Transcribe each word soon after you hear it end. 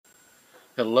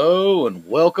Hello and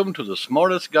welcome to the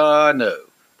smartest guy I know,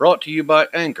 brought to you by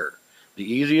Anchor, the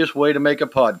easiest way to make a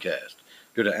podcast.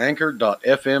 Go to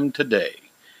anchor.fm today.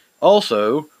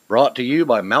 Also brought to you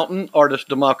by Mountain Artist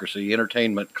Democracy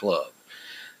Entertainment Club,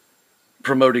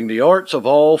 promoting the arts of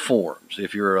all forms.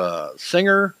 If you're a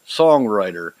singer,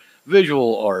 songwriter,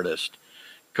 visual artist,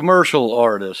 commercial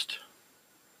artist,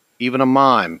 even a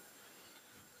mime,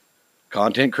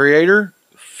 content creator,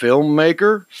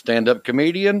 filmmaker, stand-up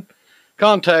comedian,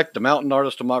 contact the Mountain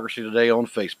Artist Democracy today on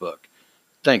Facebook.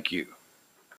 Thank you.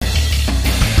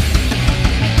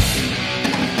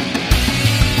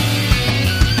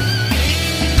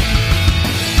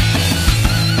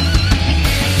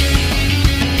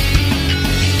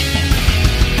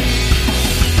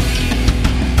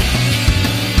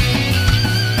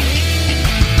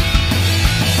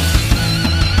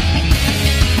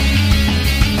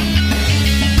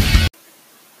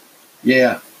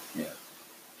 Yeah.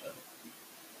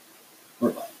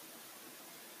 We're live.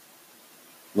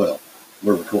 Well,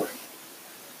 we're recording.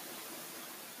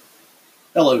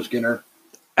 Hello, Skinner.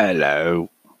 Hello.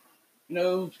 You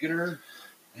know, Skinner,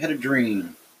 I had a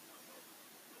dream.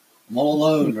 I'm all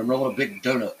alone. I'm rolling a big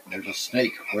donut. And there's a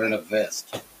snake wearing a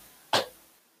vest.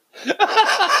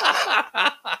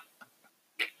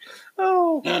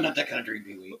 Oh. No, not that kind of dream,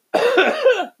 Pee-wee.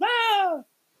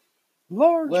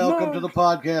 Lord. Welcome to the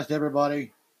podcast,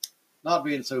 everybody. Not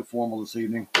being so formal this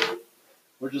evening.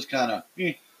 We're just kind of,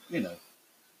 you know,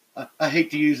 I hate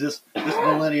to use this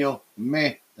millennial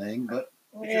meh thing, but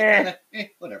it's just kind of,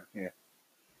 whatever.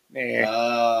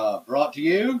 Yeah. Brought to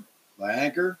you by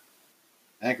Anchor,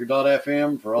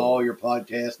 Anchor.fm for all your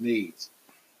podcast needs.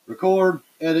 Record,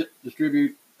 edit,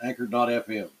 distribute,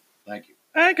 Anchor.fm. Thank you.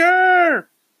 Anchor!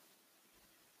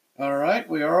 All right,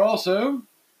 we are also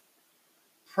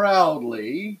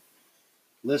proudly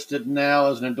listed now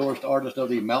as an endorsed artist of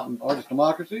the Mountain Artist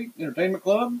Democracy Entertainment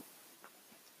Club.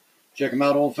 Check them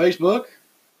out on Facebook.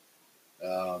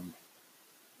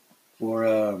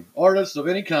 For artists of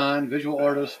any kind, visual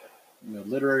artists,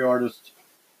 literary artists,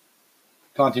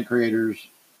 content creators.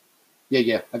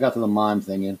 Yeah, I got the mime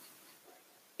thing in.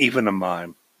 Even a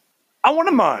mime. I want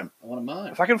a mime. I want a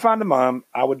mime. If I can find a mime,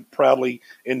 I would proudly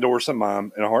endorse a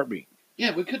mime in a heartbeat.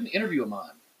 Yeah, we couldn't interview a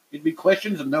mime. It'd be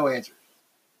questions and no answers.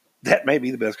 That may be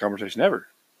the best conversation ever.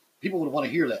 People would want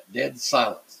to hear that dead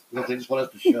silence. They just want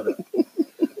us to shut up.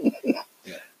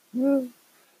 Yeah.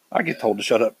 I get told to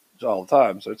shut up all the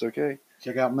time, so it's okay.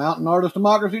 Check out Mountain Artist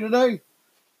Democracy today.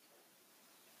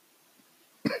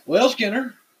 Well,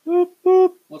 Skinner. Boop,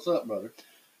 boop. What's up, brother?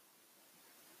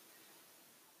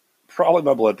 Probably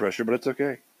my blood pressure, but it's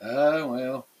okay.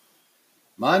 Well,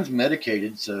 mine's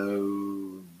medicated,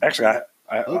 so Actually,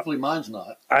 hopefully mine's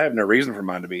not. I have no reason for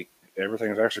mine to be.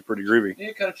 Everything's actually pretty groovy.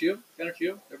 Yeah, kind of chill.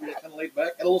 Everybody's kind of laid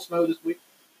back. Had a little snow this week.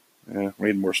 Yeah, we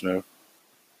need more snow.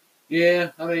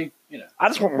 Yeah, I mean, I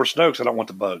just want more snow because I don't want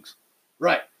the bugs.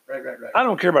 Right. I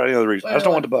don't care about any other reason. I just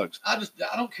don't want the bugs. I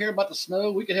don't care about the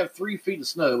snow. We could have 3 feet of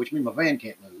snow, which means my van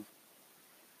can't move.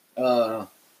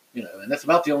 And that's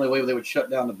about the only way they would shut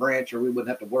down the branch, or we wouldn't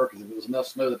have to work, is if it was enough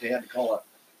snow that they had to call a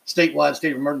statewide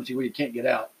state of emergency where you can't get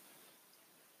out.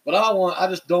 But I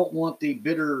just don't want the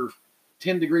bitter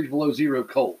 10 degrees below zero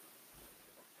cold.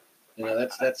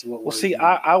 That's what. Well, see,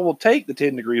 I will take the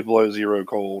 10 degrees below zero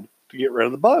cold to get rid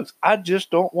of the bugs. I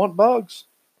just don't want bugs.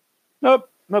 Nope,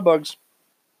 no bugs.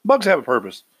 Bugs have a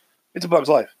purpose. It's a bug's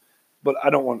life, but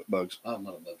I don't want bugs. I'm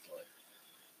not a bug's life.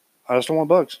 I just don't want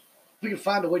bugs. If we could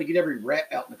find a way to get every rat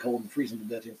out in the cold and freeze them to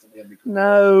death instantly, that'd be cool.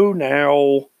 No,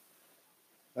 now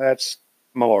that's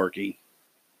malarkey.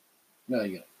 No,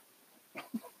 you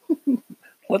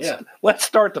Let's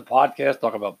start the podcast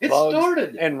talking about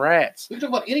bugs and rats. We can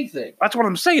talk about anything. That's what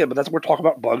I'm saying, but we're talking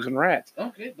about bugs and rats.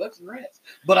 Okay, bugs and rats.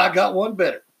 But I got one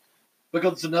better,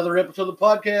 because it's another episode of the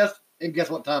podcast, and guess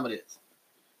what time it is?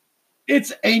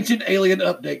 It's Ancient Alien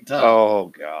Update time.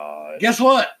 Oh, God. Guess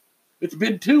what? It's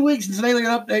been 2 weeks since Ancient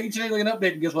Alien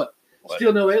Update, and guess what?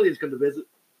 Still no aliens come to visit.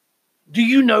 Do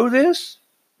you know this?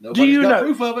 Nobody's got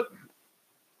proof of it.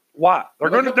 Why? They're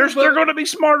going to be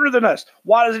smarter than us.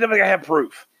 Why does it never have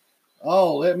proof?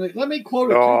 Oh, let me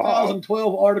quote a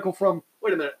 2012 article from.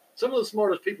 Wait a minute. Some of the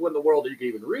smartest people in the world that you can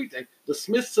even read things. The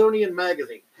Smithsonian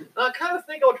Magazine. Now, I kind of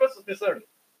think I'll trust the Smithsonian.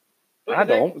 I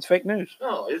don't. It's fake news.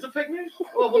 Oh, is it fake news?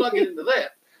 Well, we'll not get into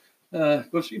that.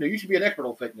 But you should be an expert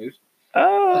on fake news.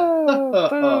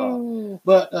 Oh,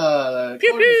 but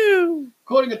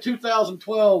quoting a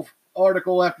 2012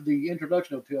 article after the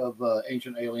introduction of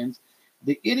Ancient Aliens,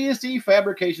 the idiocy,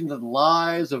 fabrications, and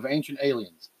lies of Ancient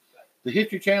Aliens. The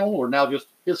History Channel, or now just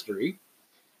History,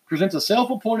 presents a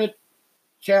self-appointed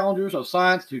challengers of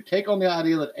science to take on the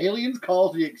idea that aliens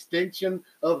caused the extinction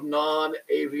of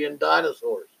non-avian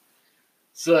dinosaurs.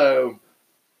 So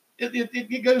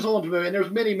it goes on to, and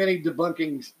there's many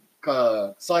debunking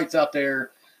sites out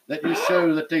there that just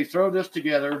show that they throw this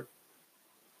together.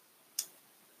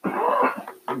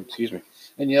 Excuse me.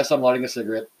 And yes, I'm lighting a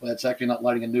cigarette. That's actually not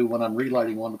lighting a new one. I'm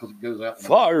relighting one because it goes out.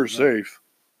 Fire safe.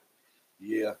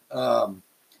 Yeah.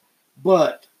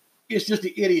 But it's just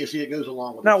the idiocy that goes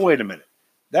along with it. Now, wait a minute.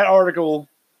 That article,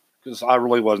 because I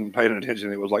really wasn't paying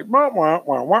attention, it was like, wah, wah,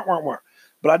 wah, wah, wah, wah.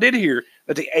 But I did hear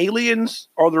that the aliens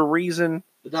are the reason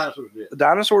the dinosaurs did. The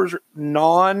dinosaurs are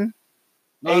non-avian,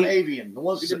 the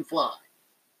ones who didn't fly.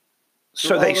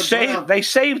 So they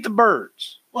saved the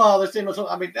birds. Well, they saved.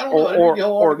 I mean, I don't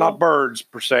know. Or not birds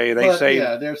per se. They say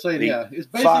they're saying it's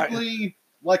basically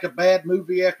like a bad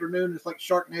movie afternoon. It's like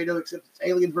Sharknado, except it's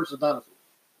aliens versus dinosaurs.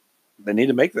 They need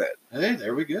to make that. Hey,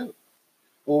 there we go.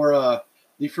 Or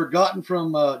the Forgotten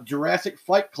from Jurassic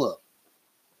Fight Club.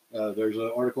 There's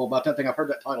an article about that thing. I've heard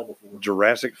that title before.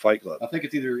 Jurassic Fight Club. I think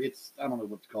it's I don't know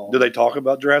what it's called. Do they talk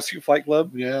about Jurassic Fight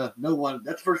Club? Yeah, no one.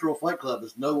 That's the first rule of Fight Club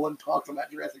is no one talks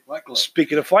about Jurassic Fight Club.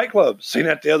 Speaking of Fight Club, seen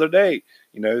that the other day.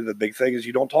 You know, the big thing is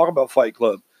you don't talk about Fight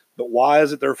Club. But why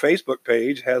is it their Facebook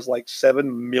page has like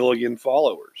 7 million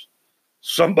followers?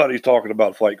 Somebody's talking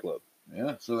about Fight Club.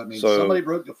 Yeah, so that means somebody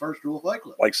broke the first rule of Fight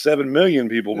Club. Like 7 million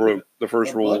people broke the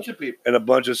first rule. A bunch of people. And a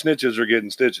bunch of snitches are getting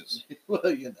stitches.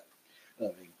 Well, you know.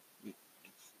 I mean,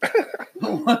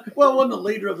 well, when the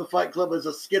leader of the Fight Club is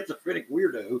a schizophrenic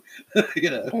weirdo,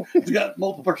 he's got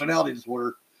multiple personality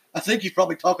disorder. I think he's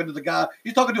probably talking to the guy.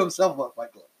 He's talking to himself about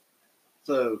Fight Club.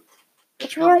 So,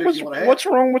 what's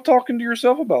wrong with talking to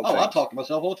yourself about? Oh, I talk to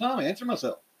myself all the time. I answer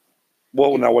myself.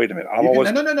 Well, now wait a minute.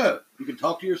 No. You can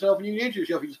talk to yourself and you can answer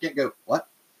yourself. You just can't go what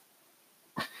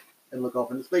and look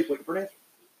off into space waiting for an answer.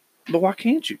 But why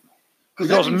can't you?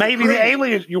 Because maybe the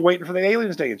aliens. You're waiting for the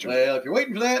aliens to answer. Well, if you're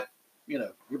waiting for that.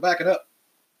 You're backing up.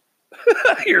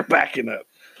 You're backing up.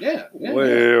 Yeah.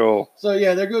 Well. So,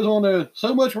 there goes on to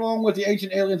so much wrong with the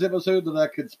Ancient Aliens episode that I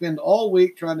could spend all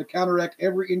week trying to counteract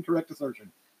every incorrect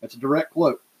assertion. That's a direct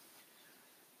quote.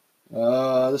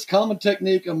 This common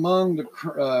technique among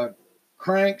the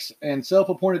cranks and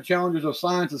self-appointed challengers of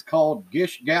science is called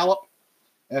Gish Gallop,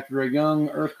 after a young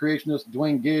Earth creationist,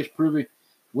 Dwayne Gish, proving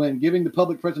when giving the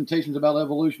public presentations about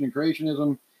evolution and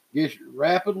creationism, Gish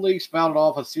rapidly spouted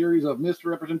off a series of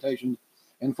misrepresentations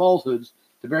and falsehoods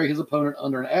to bury his opponent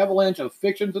under an avalanche of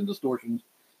fictions and distortions.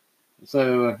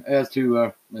 So, as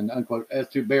to and unquote, as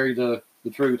to bury the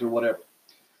truth or whatever.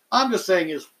 I'm just saying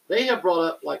is they have brought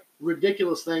up like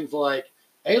ridiculous things like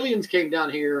aliens came down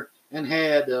here and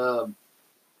had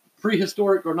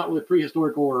prehistoric or not really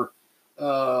prehistoric or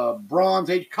Bronze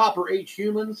Age, Copper Age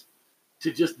humans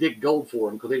to just dig gold for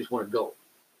them because they just wanted gold.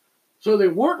 So they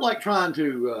weren't like trying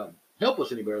to help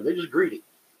us any better. They're just greedy.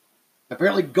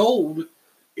 Apparently, gold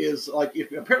is like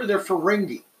apparently they're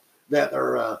Ferengi that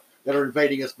are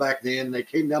invading us back then. They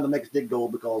came down to make us dig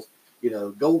gold because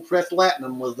gold pressed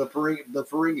latinum was the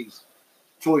Ferengi's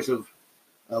choice of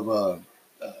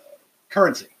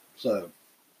currency. So,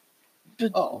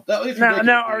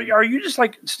 now are you just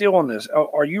like still on this?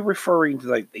 Are you referring to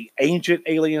like the ancient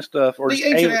alien stuff or the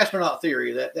ancient astronaut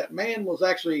theory that man was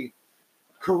actually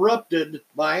corrupted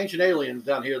by ancient aliens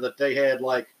down here, that they had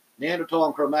like Neanderthal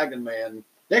and Cro-Magnon man.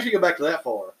 They actually go back to that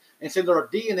far and said that our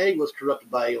DNA was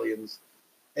corrupted by aliens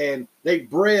and they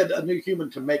bred a new human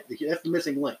to make that's the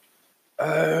missing link.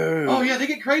 Oh yeah, they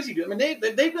get crazy. I mean,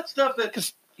 they've got stuff that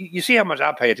because you see how much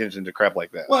I pay attention to crap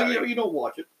like that. Well, you don't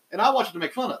watch it, and I watch it to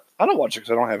make fun of it. I don't watch it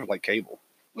because I don't have like cable.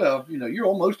 Well, you're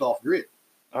almost off grid.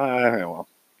 Well.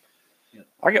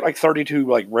 I get like 32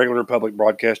 like regular public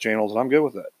broadcast channels, and I'm good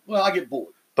with that. Well, I get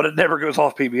bored. But it never goes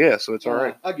off PBS, so it's all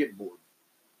right. I get bored.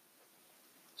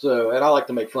 So, and I like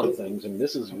to make fun of things, and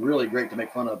this is really great to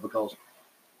make fun of because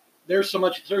there's so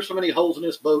many holes in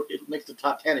this boat, it makes the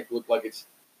Titanic look like it's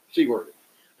seaworthy.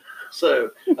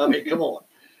 So, I mean, come on.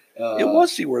 It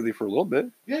was seaworthy for a little bit.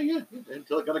 Yeah.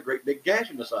 Until it got a great big gash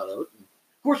in the side of it. And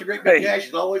of course, a great big gash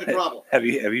is always a problem. Have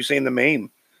you seen the meme?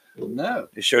 No.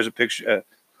 It shows a picture.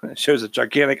 It shows a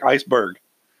gigantic iceberg,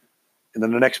 and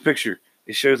then the next picture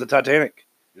it shows the Titanic,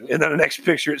 and then the next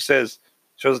picture it shows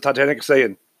the Titanic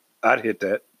saying, "I'd hit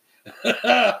that."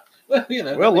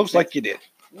 Well, looks like you did.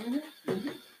 Mm-hmm.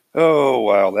 Oh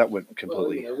wow, that went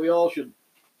completely. Well, we all should,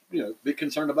 be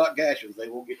concerned about gashes. They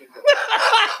won't get it.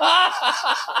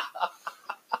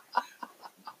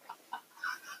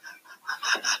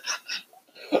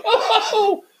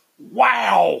 Oh,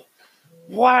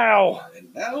 wow.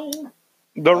 And now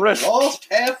the rest lost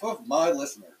half of my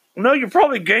listeners. No, you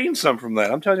probably gained some from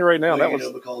that. I'm telling you right now. Well, that was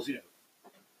because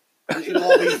We should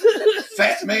all be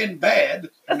fat man bad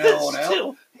from now on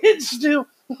out. It's still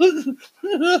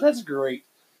that's great.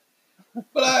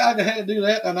 But I had to do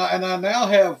that, and I now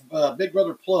have Big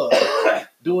Brother Plus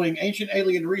doing ancient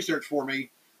alien research for me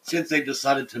since they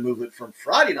decided to move it from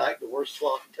Friday night, the worst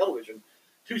slot in television,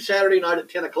 to Saturday night at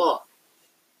 10 o'clock.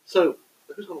 So,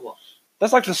 who's going to watch?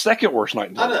 That's like the second worst night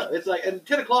in television. I know. It's like, and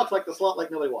 10 o'clock's like the slot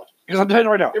like nobody watches. Because I'm telling you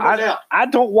right now, I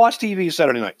don't watch TV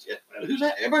Saturday nights. Yeah, who's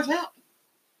out? Everybody's out.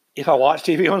 If I watch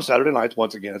TV on Saturday nights,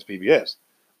 once again, it's PBS.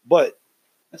 But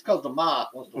that's because the Ma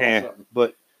wants to watch something.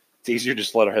 But it's easier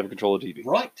just to let her have control of TV.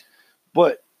 Right.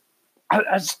 But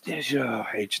I just,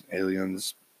 Ancient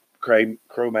Aliens,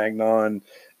 Cro-Magnon.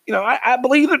 I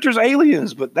believe that there's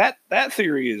aliens, but that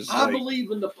theory is. I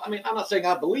believe in the. I mean, I'm not saying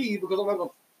I believe because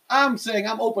I'm saying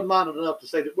I'm open-minded enough to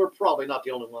say that we're probably not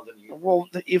the only ones in the universe. Well,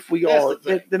 if we are,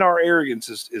 then our arrogance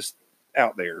is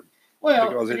out there.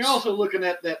 Well, you're also looking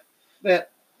at that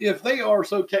if they are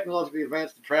so technologically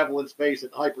advanced to travel in space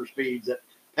at hyperspeeds that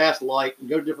pass light and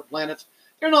go to different planets,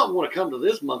 they're not going to come to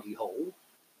this monkey hole.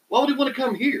 Why would they want to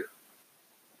come here?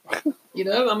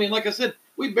 I mean, like I said,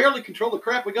 we barely control the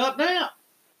crap we got now.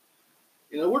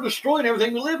 We're destroying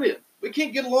everything we live in. We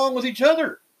can't get along with each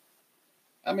other.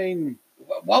 I mean,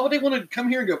 why would they want to come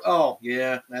here and go, oh,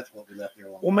 yeah, that's what we left there.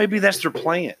 Well, maybe that's their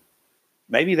plan.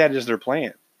 Maybe that is their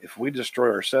plan. If we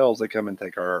destroy ourselves, they come and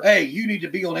take our Earth. Hey, you need to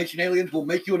be on Ancient Aliens. We'll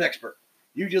make you an expert.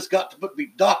 You just got to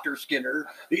be Dr. Skinner,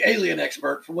 the alien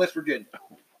expert from West Virginia.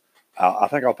 I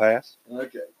think I'll pass.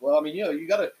 Okay. Well, I mean, you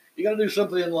gotta do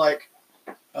something like,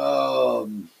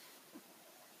 I'm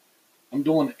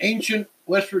doing ancient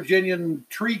West Virginian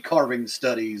tree carving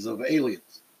studies of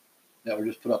aliens that were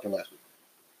just put out there last week.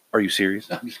 Are you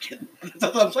serious? I'm just kidding.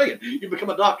 That's what I'm saying. You become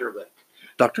a doctor of that.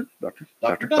 Doctor.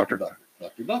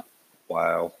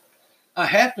 Wow. I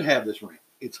have to have this rant.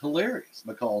 It's hilarious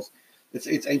because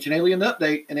it's Ancient Alien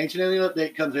Update, and Ancient Alien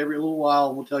Update comes every little while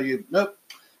and will tell you, nope,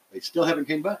 they still haven't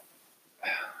came back.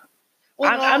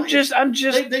 Well, I'm just.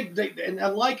 They and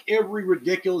unlike every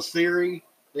ridiculous theory,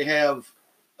 they have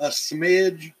a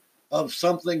smidge of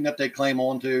something that they claim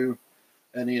onto,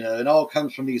 and it all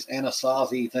comes from these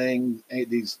Anasazi things,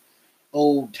 these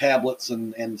old tablets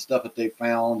and stuff that they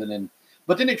found,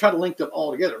 but then they try to link them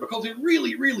all together because they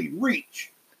really, really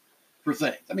reach for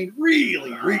things. I mean,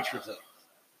 really reach for things.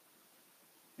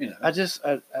 I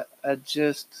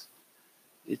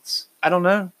don't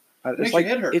know.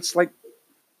 It's like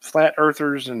flat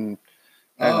earthers and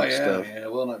stuff. Yeah,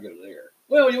 we'll not go there.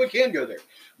 Well, we can go there.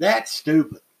 That's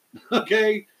stupid.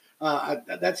 Okay,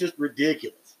 that's just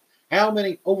ridiculous. How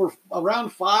many? Around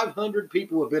 500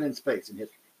 people have been in space in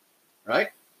history, right?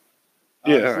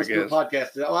 Yeah, I guess. A podcast.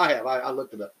 Oh, I have. I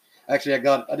looked it up. Actually, I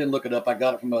didn't look it up. I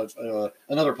got it from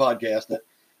another podcast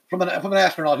from an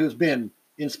astronaut who's been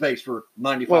in space for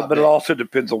 95 Well, but days. It also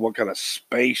depends on what kind of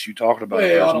space you're talking about.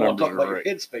 Well, I don't want to talk about your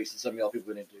head space that some of y'all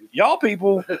people been into. Y'all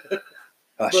people.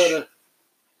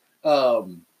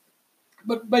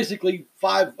 But basically,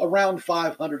 around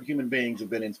 500 human beings have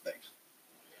been in space.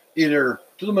 Either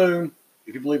to the moon,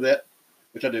 if you believe that,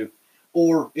 which I do,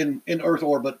 or in Earth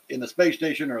orbit, in a space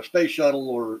station or a space shuttle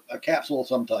or a capsule of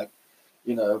some type.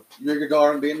 Yuri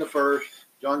Gagarin being the first,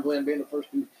 John Glenn being the first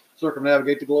to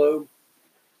circumnavigate the globe.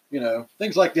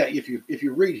 Things like that. If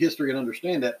you read history and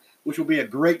understand that, which will be a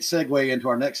great segue into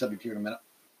our next subject here in a minute.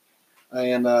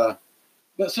 And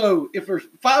but so if there's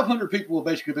 500 people who have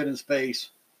basically been in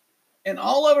space, and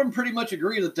all of them pretty much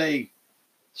agree that they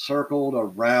circled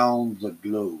around the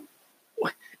globe.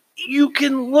 You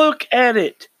can look at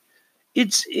it.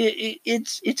 It's a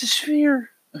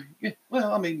sphere. Yeah.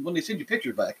 Well, I mean, when they send you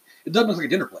pictures back, it doesn't look like a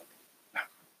dinner plate.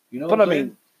 But I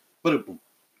mean,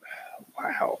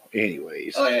 wow.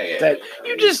 Anyways, yeah.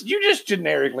 You just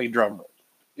generically drum roll.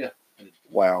 Yeah.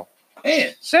 Wow.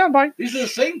 And soundbite. These are the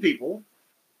same people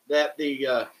that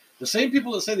the same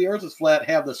people that say the Earth is flat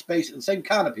have the same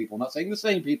kind of people. I'm not saying the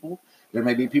same people. There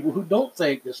may be people who don't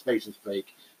think that space is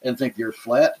fake and think the Earth's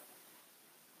flat,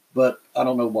 but I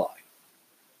don't know why.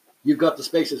 You've got the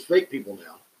space is fake people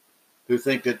now who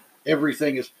think that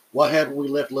everything is, why haven't we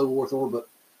left low Earth orbit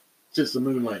since the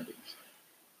moon landings?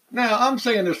 Now, I'm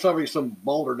saying there's probably some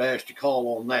balderdash to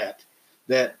call on that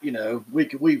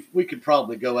we could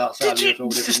probably go outside the Earth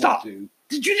orbit if we want to.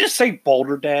 Did you just say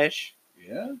balderdash?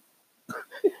 Yeah.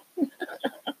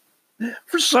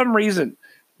 For some reason,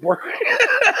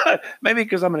 maybe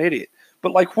because I'm an idiot,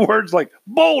 but like words like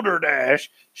Boulder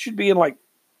Dash should be in like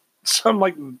some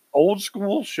like old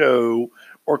school show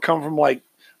or come from like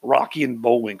Rocky and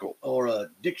Bullwinkle or a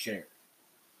dictionary.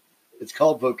 It's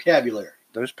called vocabulary.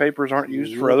 Those papers aren't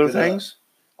used for other things.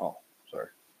 Oh, sorry.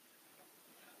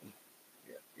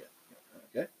 Yeah.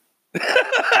 Okay.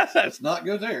 Let's not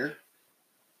go there.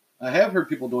 I have heard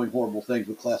people doing horrible things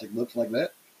with classic books like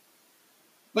that.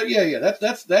 But yeah,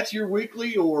 that's your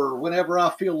weekly, or whenever I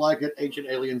feel like it, Ancient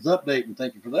Aliens update, and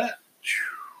thank you for that.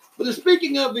 But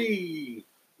speaking of the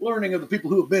learning of the people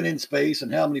who have been in space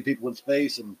and how many people in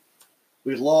space and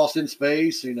we've lost in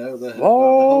space, the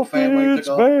whole family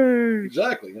took off.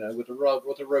 Exactly, with the robot,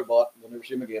 we'll never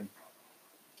see him again.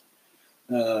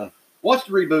 Watched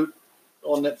the reboot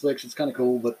on Netflix. It's kind of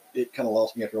cool, but it kind of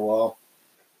lost me after a while.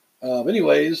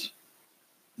 Anyways,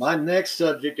 my next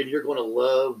subject, and you're going to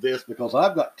love this because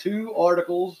I've got 2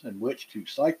 articles in which to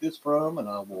cite this from, and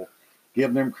I will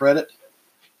give them credit.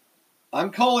 I'm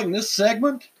calling this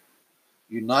segment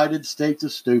United States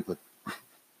is Stupid.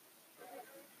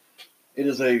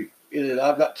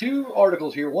 I've got 2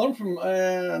 articles here. One from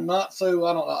not to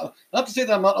say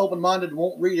that I'm not open-minded and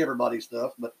won't read everybody's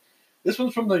stuff, but this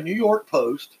one's from the New York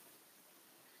Post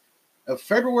of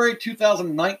February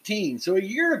 2019. So a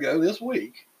year ago this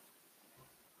week,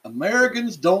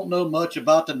 Americans don't know much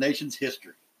about the nation's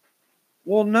history.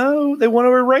 Well, no, they want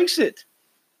to erase it.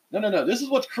 No. This is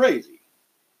what's crazy.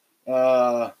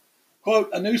 Quote,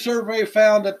 a new survey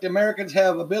found that the Americans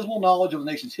have abysmal knowledge of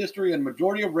the nation's history, and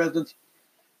majority of residents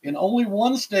in only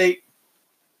one state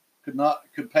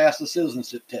could pass the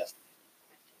citizenship test.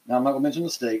 Now, I'm not going to mention the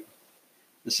state.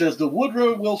 It says the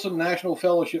Woodrow Wilson National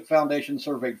Fellowship Foundation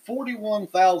surveyed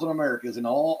 41,000 Americans in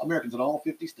all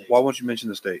 50 states. Why won't you mention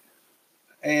the state?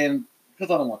 And because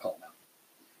I don't want to call them out.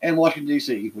 And Washington,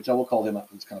 D.C., which I will call them out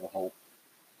because it's kind of a whole.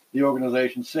 The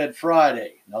organization said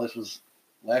Friday, now this was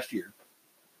last year,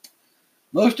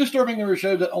 most disturbingly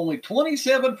showed that only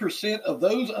 27% of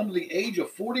those under the age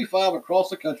of 45 across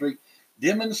the country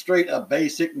demonstrate a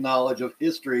basic knowledge of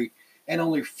history, and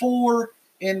only 4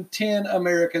 in 10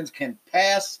 Americans can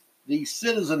pass the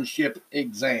citizenship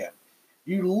exam.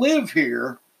 You live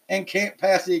here and can't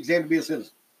pass the exam to be a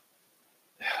citizen.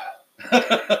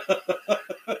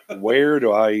 Where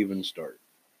do I even start?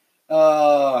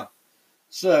 And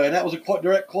that was a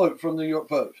direct quote from the New York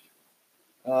Post.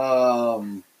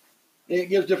 It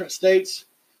gives different states.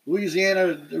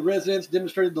 Louisiana residents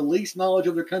demonstrated the least knowledge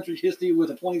of their country's history, with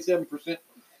a 27%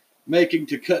 making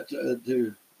the cut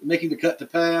to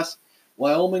pass.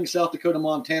 Wyoming, South Dakota,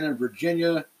 Montana, and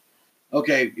Virginia.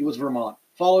 Okay, it was Vermont.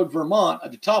 Followed Vermont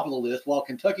at the top of the list, while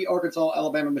Kentucky, Arkansas,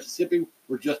 Alabama, Mississippi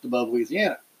were just above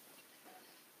Louisiana.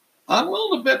 I'm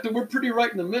willing to bet that we're pretty right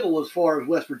in the middle as far as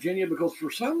West Virginia, because for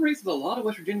some reason a lot of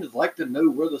West Virginians like to know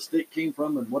where the state came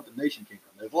from and what the nation came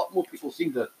from. There's a lot more people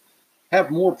seem to have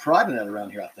more pride in that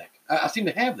around here, I think. I seem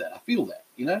to have that. I feel that,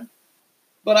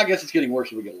 But I guess it's getting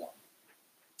worse as we get along.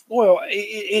 Well,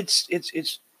 it's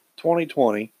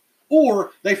 2020.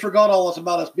 Or they forgot all this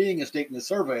about us being a state in the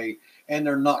survey, and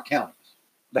they're not counting us.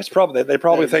 That's probably they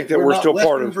probably think that we're still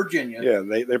part of Virginia. Yeah,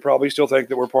 they probably still think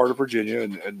that we're part of Virginia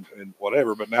and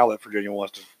whatever. But now that Virginia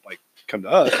wants to come to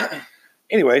us,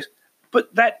 anyways.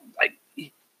 But that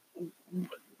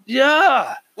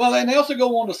yeah. Well, and they also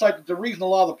go on to cite that the reason a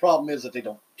lot of the problem is that they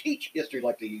don't teach history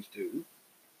like they used to.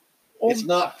 It's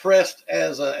not pressed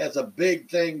as a big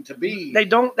thing to be. They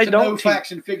don't know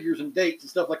facts and figures and dates and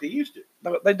stuff like they used to.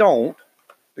 No, they don't,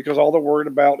 because all they're worried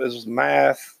about is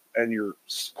math and your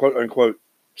quote unquote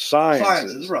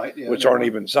sciences, right? Yeah, which aren't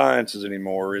even sciences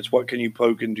anymore. It's what can you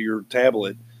poke into your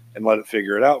tablet and let it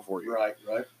figure it out for you. Right.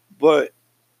 But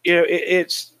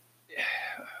it's.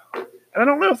 And I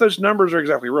don't know if those numbers are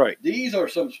exactly right. These are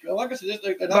some, like I said,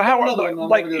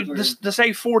 to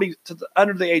say 40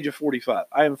 under the age of 45.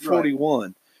 I am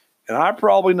 41, and I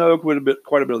probably know quite a bit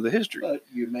of the history. But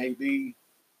you may be.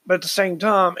 But at the same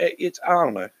time, it's I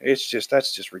don't know. It's just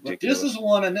that's just ridiculous. But this is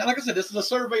one, and like I said, this is a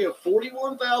survey of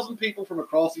 41,000 people from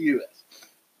across the U.S.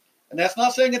 And that's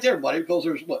not saying it's everybody, because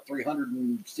there's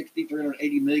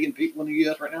 380 million people in the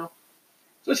U.S. right now.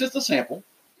 So it's just a sample.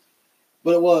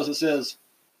 But it says.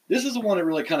 This is the one that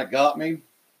really kind of got me.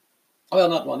 Well,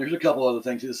 not one. There's a couple other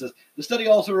things. It says, the study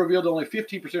also revealed only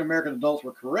 15% of American adults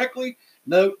were correctly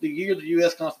note the year the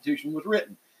U.S. Constitution was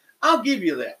written. I'll give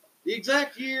you that. The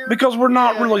exact year. Because we're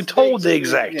not really told the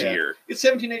exact year. It's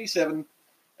 1787.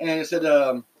 And it said,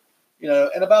 and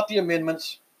about the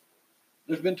amendments,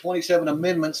 there's been 27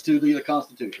 amendments to the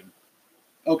Constitution.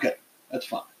 Okay, that's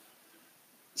fine.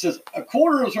 It says, a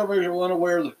quarter of surveyors are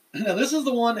unaware. Now, this is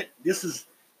the one that, this is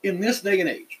in this day and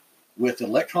age, with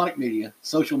electronic media,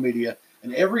 social media,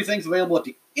 and everything's available at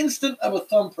the instant of a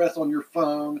thumb press on your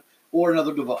phone or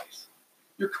another device.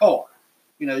 Your car.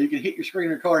 You can hit your screen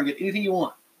in your car and get anything you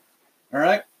want. All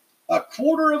right? A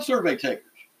quarter of survey takers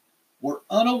were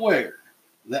unaware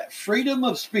that freedom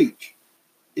of speech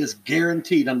is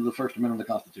guaranteed under the First Amendment of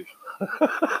the Constitution.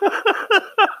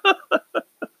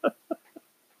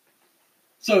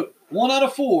 So 1 out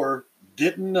of 4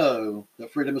 didn't know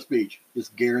that freedom of speech is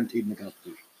guaranteed in the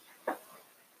Constitution.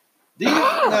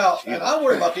 Now, and I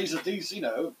worry about these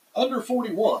under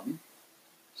 41.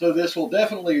 So this will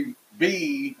definitely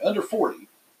be under 45.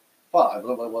 What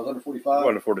was under 45?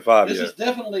 Under 45. This is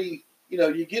definitely,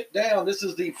 you get down. This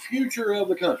is the future of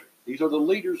the country. These are the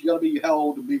leaders. You got to be how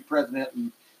old to be president,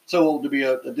 and so old to be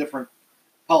a different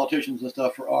politicians and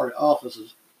stuff for our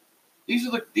offices. These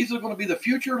are going to be the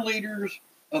future leaders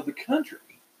of the country,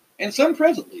 and some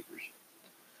present leaders.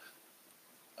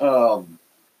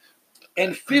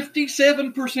 And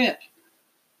 57%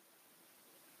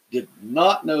 did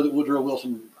not know that Woodrow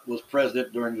Wilson was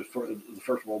president during the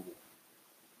First World War.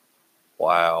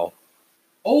 Wow.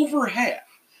 Over half.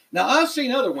 Now, I've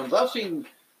seen other ones. I've seen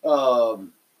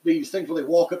these things where they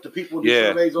walk up to people and do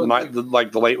surveys.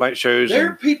 Like the late night shows.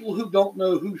 There are people who don't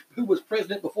know who was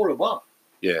president before Obama.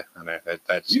 Yeah, I know.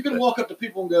 That's you can walk up to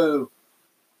people and go,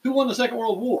 who won the Second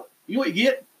World War? You know what you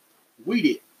get? We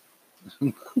did.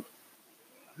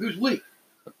 Who's we?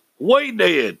 We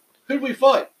did. Who'd we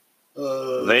fight?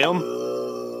 Them.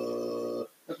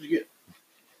 That's what you get.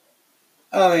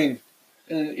 I mean,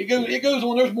 it goes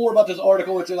on. There's more about this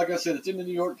article. It's like I said, it's in the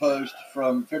New York Post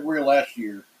from February last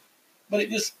year. But it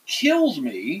just kills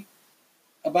me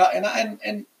about and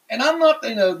I'm not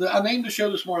I named the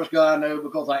show The Smartest Guy I Know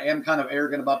because I am kind of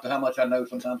arrogant about how much I know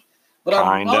sometimes. But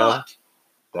I'm not.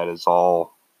 That is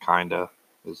all kinda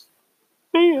is.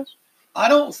 Yes. I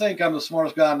don't think I'm the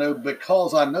smartest guy I know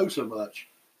because I know so much.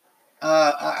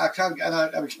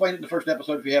 I've explained it in the first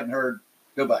episode. If you haven't heard,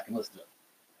 go back and listen to it.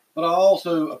 But I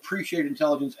also appreciate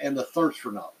intelligence and the thirst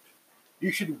for knowledge.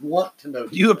 You should want to know.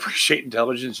 You appreciate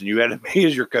intelligence, and you added me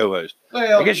as your co-host.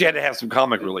 Well, I guess you had to have some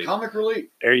comic relief. Comic relief.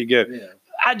 There you go. Yeah.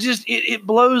 It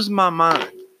blows my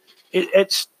mind.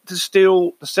 It's to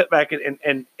still to sit back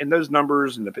and those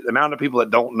numbers and the amount of people that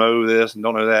don't know this and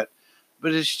don't know that.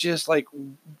 But it's just like,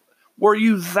 were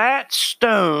you that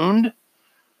stoned,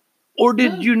 or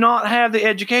did you not have the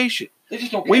education? They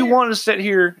just don't care. We want to sit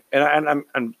here, and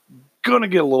I'm going to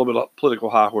get a little bit of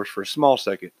political high horse for a small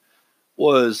second,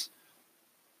 was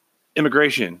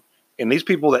immigration. And these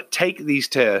people that take these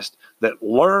tests, that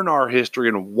learn our history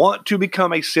and want to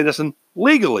become a citizen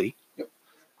legally,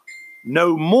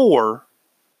 know more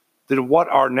than what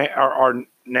our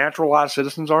naturalized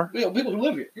citizens are. Yeah, people who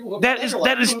live here.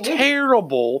 That is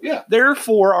terrible. Yeah.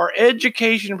 Therefore, our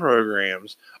education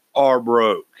programs are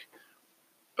broke.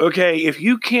 Okay, if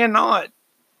you cannot,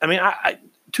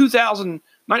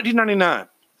 1999,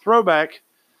 throwback,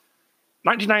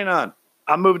 1999,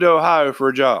 I moved to Ohio for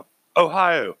a job.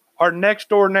 Ohio, our next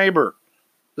door neighbor,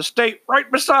 the state right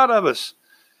beside of us.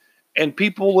 And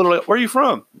people literally, where are you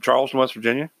from? Charleston, West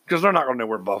Virginia? Because they're not going to know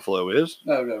where Buffalo is.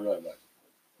 No.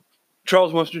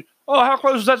 Charleston, West Virginia. Oh, how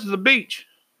close is that to the beach?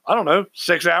 I don't know,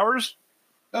 6 hours?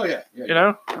 Oh, yeah.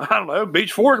 I don't know,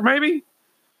 Beach Fork maybe?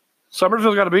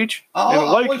 Summerville's got a beach. I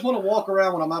always want to walk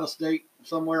around when I'm out of state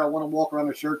somewhere. I want to walk around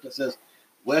a shirt that says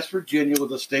West Virginia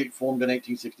was a state formed in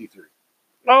 1863.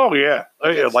 Oh, yeah.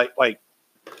 I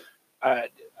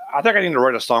think I need to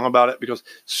write a song about it because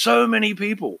so many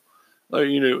people, how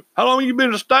long have you been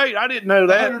in the state? I didn't know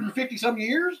that. 150 some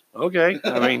years? Okay.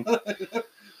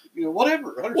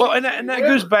 Whatever. Well, and that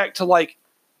goes back to like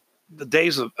the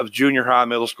days of junior high,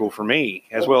 middle school for me,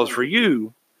 as well as for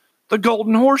you, the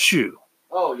Golden Horseshoe.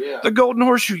 Oh, yeah. The Golden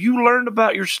Horseshoe. You learned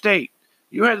about your state.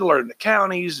 You had to learn the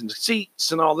counties and the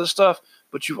seats and all this stuff,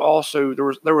 but you also, there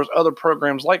was other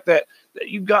programs like that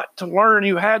you got to learn.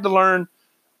 You had to learn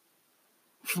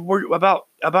about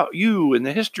you and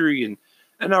the history. And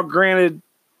now granted,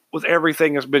 with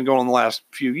everything that's been going on the last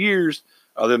few years,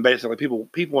 then basically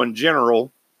people in general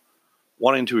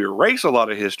wanting to erase a lot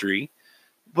of history,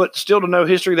 but still to know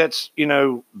history that's,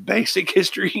 basic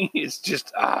history is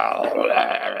just,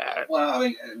 Well,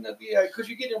 because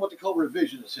you get in what they call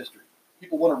revisionist history.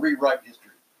 People want to rewrite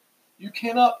history. You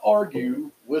cannot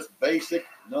argue with basic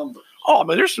numbers. Oh,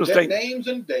 but there's some things. Names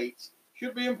and dates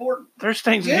should be important. There's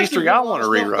things in history I want to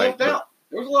rewrite. There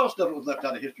was a lot of stuff that was left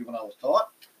out of history when I was taught,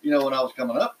 when I was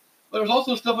coming up. But there was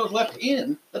also stuff that was left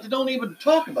in that they don't even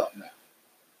talk about now.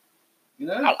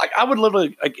 I would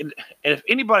literally, and if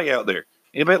anybody out there,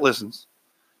 anybody that listens,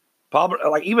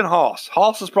 probably even Hoss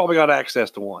has probably got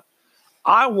access to one.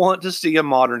 I want to see a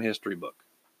modern history book.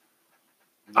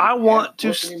 I want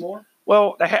to anymore?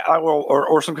 Well,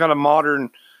 or some kind of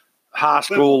modern high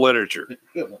school literature.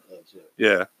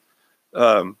 Yeah.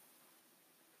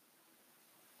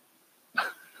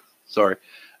 Sorry.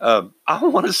 I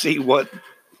want to see what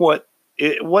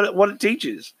it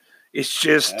teaches. It's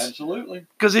just Absolutely.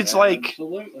 because it's like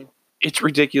Absolutely. it's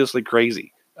ridiculously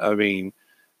crazy. I mean,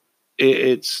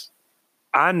 it's.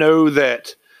 I know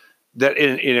that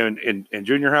in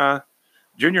junior high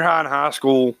and high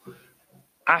school,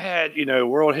 I had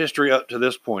world history up to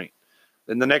this point.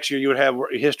 Then the next year you would have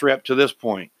history up to this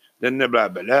point. Then blah blah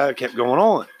blah. It kept going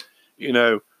on. You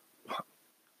know,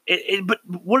 but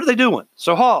what are they doing?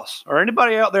 So Hoss or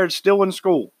anybody out there that's still in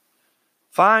school,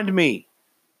 find me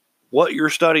what you're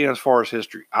studying as far as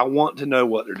history. I want to know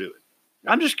what they're doing.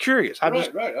 I'm just curious.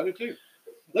 Right. I do too.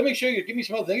 Let me show you. Give me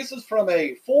some other things. This is from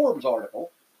a Forbes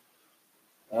article.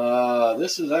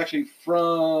 This is actually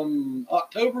from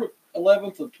October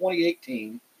 11th of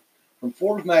 2018 from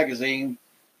Forbes magazine.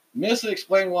 Myths that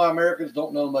explain why Americans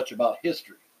don't know much about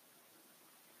history.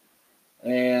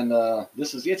 And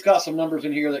it's got some numbers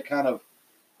in here that kind of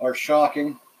are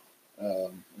shocking.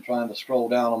 I'm trying to scroll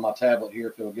down on my tablet here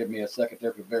if it'll give me a second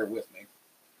there to bear with me.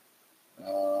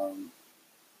 Well,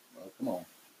 come on.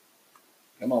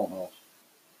 Come on,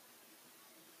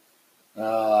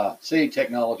 Hoss. See,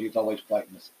 technology is always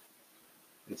fighting us.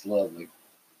 It's lovely.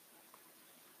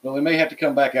 But we may have to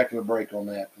come back after the break on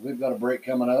that because we've got a break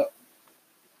coming up.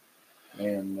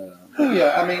 And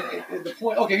yeah, I mean, the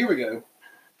point. Okay, here we go.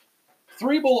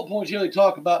 3 bullet points here they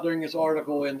talk about during this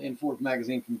article in Forbes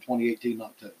magazine from 2018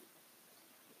 October.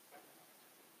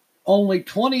 Only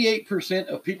 28%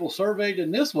 of people surveyed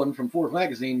in this one from Forbes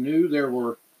magazine knew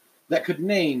that could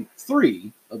name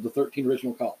 3 of the 13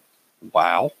 original colonies.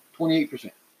 Wow.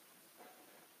 28%.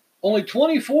 Only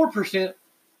 24%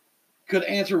 could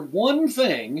answer one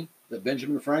thing that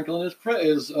Benjamin Franklin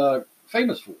is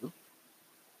famous for.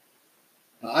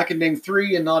 I can name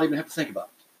 3 and not even have to think about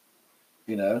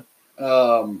it.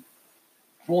 For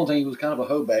one thing, he was kind of a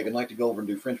hoe bag and liked to go over and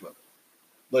do French women.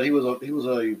 But he was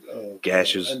a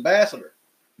gaseous ambassador.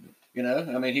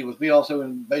 I mean, he was also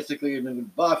basically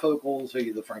in bifocals,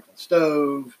 the Franklin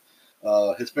stove,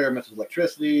 experiments with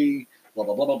electricity, blah,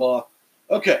 blah, blah, blah, blah.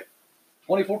 Okay,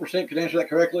 24% could answer that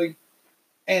correctly.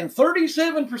 And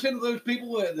 37% of those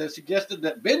people that suggested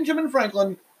that Benjamin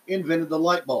Franklin invented the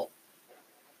light bulb.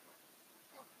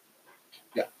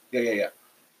 Yeah.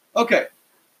 Okay,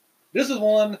 this is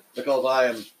one because I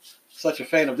am such a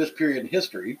fan of this period in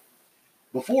history.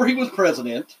 Before he was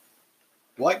president,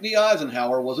 Dwight D.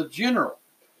 Eisenhower was a general.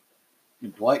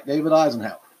 Dwight David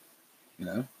Eisenhower.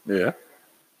 Yeah.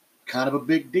 Kind of a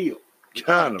big deal.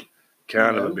 Kind of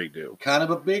a big deal. Kind of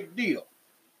a big deal.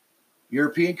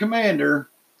 European commander.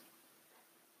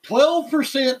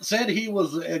 12% said he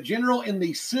was a general in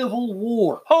the Civil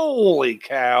War. Holy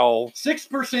cow.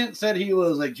 6% said he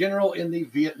was a general in the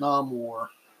Vietnam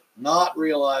War, not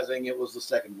realizing it was the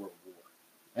Second World War.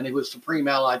 And he was Supreme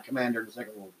Allied Commander in the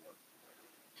Second World War,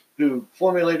 who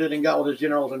formulated and got with his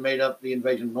generals and made up the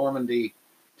invasion of Normandy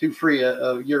to free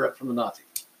Europe from the Nazis.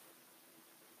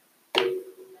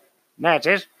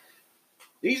 Nazis.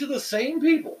 These are the same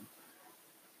people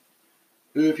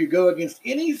who, if you go against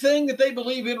anything that they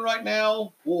believe in right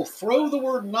now, will throw the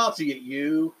word Nazi at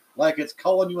you like it's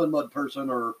calling you a mud person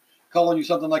or calling you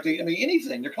something like that. I mean,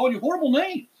 anything. They're calling you horrible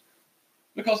names.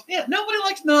 Because, nobody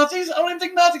likes Nazis. I don't even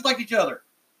think Nazis like each other.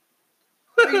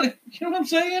 I mean, you know what I'm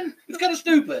saying? It's kind of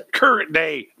stupid. Current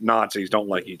day Nazis don't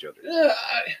like each other. Yeah,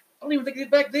 I don't even think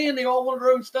back then they all wanted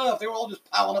their own stuff. They were all just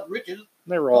piling up riches.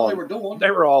 They were all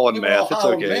in meth. It's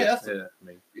okay. Meth.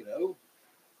 Yeah,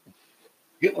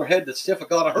 Hitler had the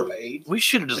syphilis of herpes. We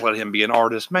should have just let him be an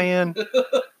artist, man.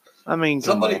 I mean,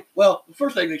 well, the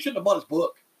first thing, they shouldn't have bought his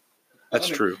book. That's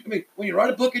true. I mean, when you write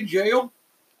a book in jail,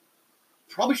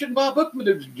 probably shouldn't buy a book when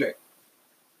dude's in jail.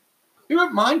 He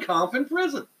wrote Mein Kampf in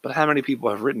prison. But how many people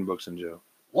have written books in jail?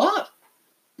 What?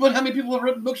 But how many people have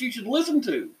written books you should listen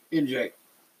to in jail?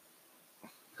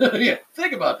 Yeah,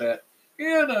 think about that.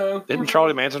 Didn't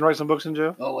Charlie Manson write some books in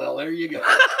jail? Oh, well, there you go.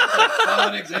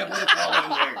 Fine example of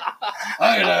following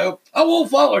there. I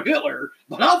won't follow Hitler,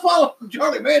 but I'll follow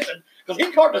Charlie Manson because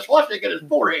he carved a swastika in his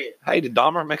forehead. Hey, did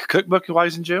Dahmer make a cookbook while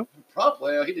he's in jail?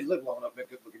 Probably. Well, he didn't live long enough to make a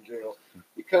cookbook in jail.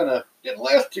 He kind of didn't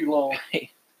last too long.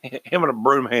 Him and a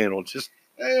broom handle, just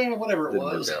whatever it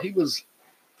was. He was,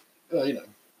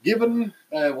 given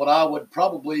what I would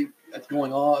probably it's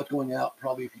going out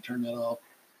probably if you turn that off.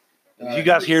 If you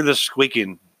guys hear this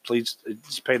squeaking, please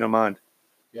just pay no mind.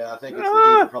 Yeah, I think it's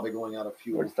the heater probably going out of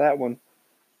fuel. Where's that one?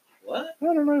 What? I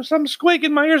don't know. Something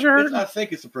squeaking. My ears are hurting. I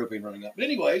think it's the propane running out. But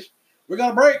anyways, we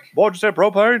got a break. What'd you say,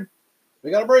 propane? We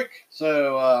got a break.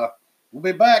 So we'll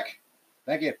be back.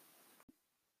 Thank you.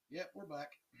 Yep, we're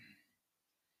back.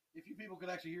 If you people could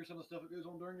actually hear some of the stuff that goes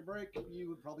on during the break, you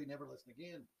would probably never listen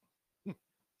again.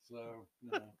 So,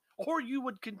 Or you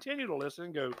would continue to listen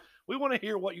and go, we want to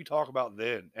hear what you talk about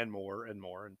then, and more and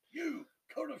more. And You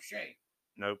code of shame.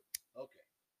 nope. Okay,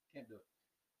 can't do it.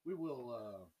 We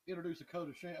will introduce the code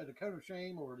of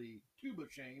shame or the tube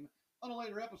of shame on a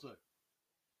later episode.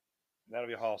 That'll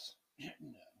be a hoss. No.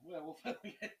 Well,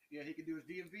 yeah, he can do his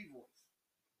DMV voice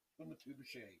from the tube of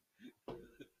shame.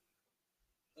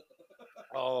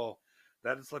 Oh,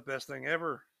 that is the best thing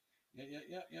ever.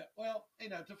 Yeah. Well,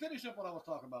 to finish up what I was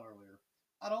talking about earlier,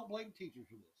 I don't blame teachers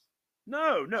for this.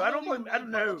 No, I don't even blame. I don't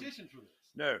know. politicians for this.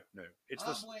 No. It's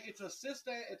a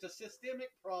systemic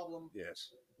problem.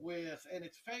 Yes. And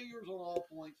it's failures on all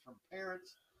points, from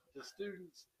parents to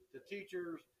students to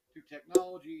teachers to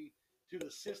technology to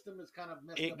the system is kind of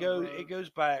messed up. It goes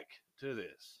back to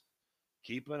this: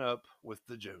 keeping up with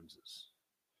the Joneses.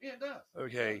 Yeah, it does.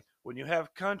 Okay, It does. when you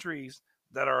have countries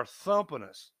that are thumping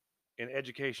us in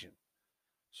education,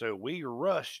 so we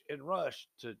rush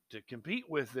to compete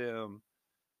with them,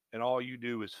 and all you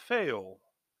do is fail.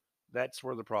 That's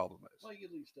where the problem is. Well, you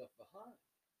leave stuff behind,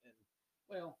 and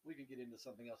well, we can get into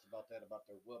something else about that, about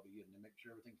their wubby, and to make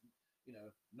sure everything's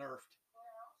nerfed.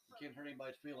 You can't hurt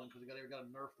anybody's feelings because they got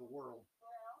to nerf the world.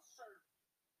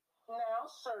 Now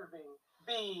serving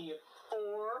B47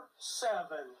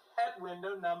 at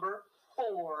window number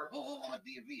 4. Oh,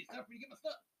 DMV, it's time for me to get my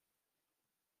stuff.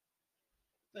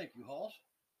 Thank you, Halls.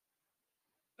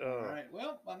 All right.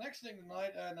 Well, my next thing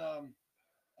tonight, and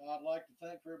I'd like to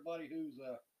thank for everybody who's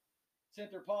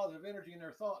sent their positive energy and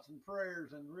their thoughts and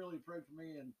prayers, and really prayed for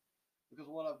me, and because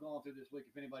of what I've gone through this week.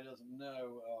 If anybody doesn't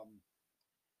know,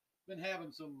 been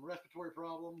having some respiratory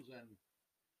problems and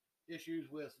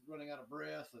issues with running out of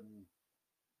breath and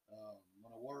when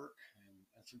I work,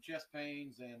 and some chest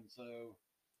pains, and so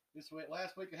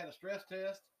last week I had a stress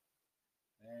test,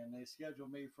 and they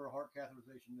scheduled me for a heart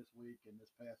catheterization this week. And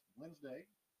this past Wednesday,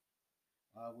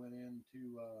 I went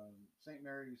into St.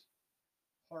 Mary's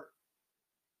Heart,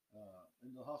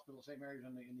 in the hospital at St. Mary's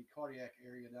in the cardiac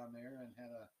area down there, and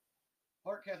had a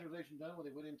heart catheterization done where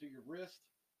they went into your wrist.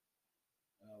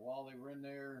 While they were in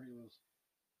there,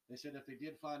 they said if they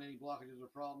did find any blockages or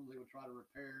problems, they would try to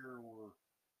repair or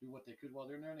do what they could while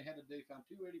they're in there. And they found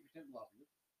 2 80% blockages.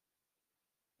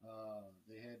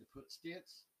 They had to put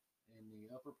stents in the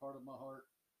upper part of my heart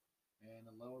and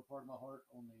the lower part of my heart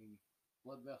on the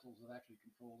blood vessels that actually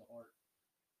control the heart.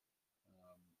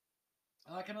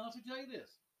 I can honestly tell you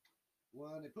this: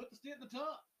 when they put the stent in the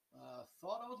top, I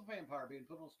thought I was a vampire being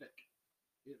put on a stick.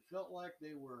 It felt like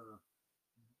they were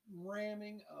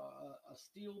ramming a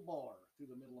steel bar through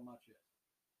the middle of my chest.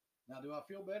 Now, do I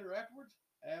feel better afterwards?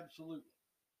 Absolutely.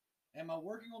 Am I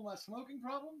working on my smoking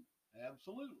problem?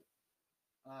 Absolutely.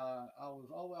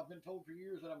 I've been told for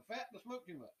years that I'm fat and I smoke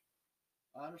too much.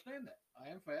 I understand that. I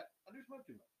am fat. I do smoke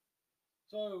too much.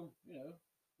 So,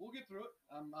 we'll get through it.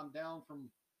 I'm down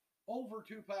from over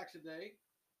 2 packs a day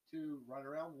to right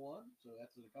around 1. So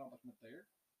that's an accomplishment there.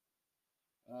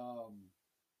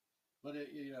 But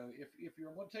if you're,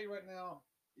 I'm going to tell you right now,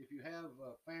 if you have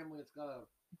a family that's got a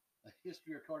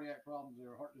history of cardiac problems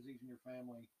or heart disease in your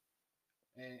family,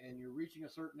 and you're reaching a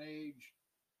certain age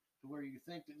to where you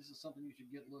think that this is something you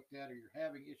should get looked at, or you're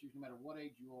having issues no matter what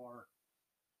age you are,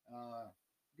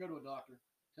 go to a doctor.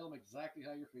 Tell them exactly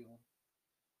how you're feeling.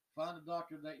 Find a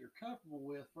doctor that you're comfortable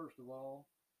with, first of all,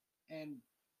 and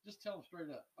just tell them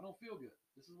straight up, I don't feel good.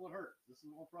 This is what hurts. This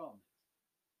is what my problem is.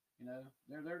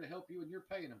 They're there to help you, and you're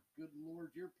paying them. Good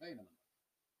Lord, you're paying them.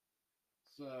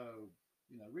 So,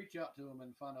 reach out to them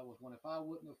and find out what's one. If I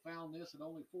wouldn't have found this at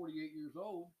only 48 years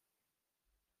old,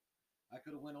 I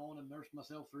could have went on and nursed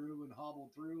myself through and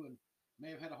hobbled through and may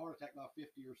have had a heart attack by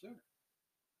 50 or sooner.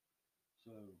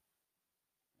 So,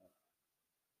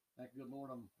 thank good Lord,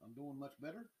 I'm doing much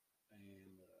better,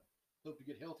 and hope to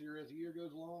get healthier as the year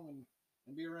goes along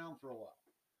and be around for a while.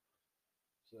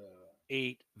 So,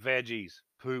 eat veggies,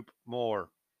 poop more.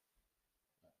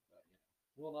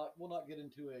 We'll not get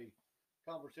into a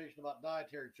conversation about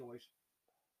dietary choice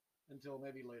until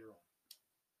maybe later on.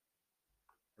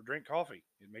 Or drink coffee.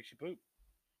 It makes you poop.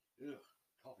 Ugh,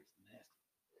 coffee's nasty.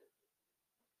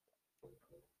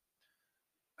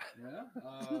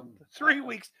 Yeah. 3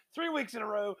 weeks. 3 weeks in a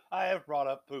row, I have brought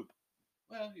up poop.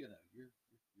 Well, you're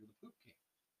the poop king.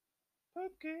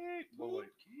 Poop king. Poop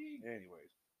king.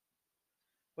 Anyways,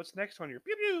 what's next on your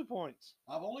pew pew points?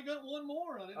 I've only got one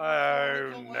more. And I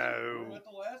didn't oh no! We're at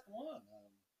the last one.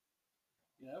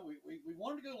 We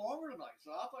wanted to go longer tonight,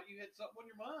 so I thought you had something on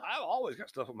your mind. I've always got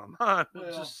stuff on my mind.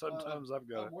 Well, just sometimes I've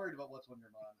got. I'm worried about what's on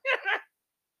your mind.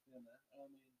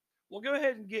 Well, go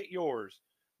ahead and get yours.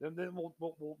 Then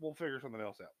we'll figure something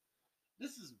else out.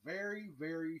 This is very,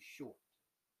 very short.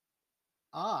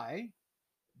 I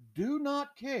do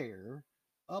not care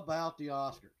about the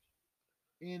Oscars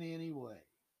in any way.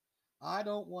 I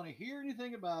don't want to hear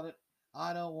anything about it.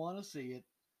 I don't want to see it.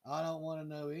 I don't want to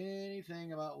know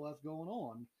anything about what's going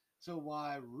on. So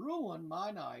why ruin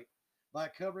my night by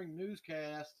covering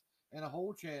newscasts and a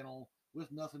whole channel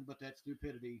with nothing but that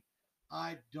stupidity?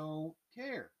 I don't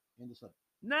care. In the subject.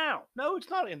 Now, no, it's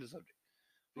not in the subject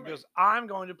because Correct. I'm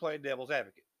going to play devil's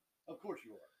advocate. Of course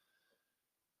you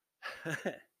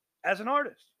As an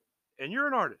artist, and you're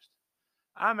an artist,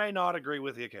 I may not agree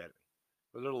with the Academy,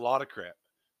 but there's a lot of crap.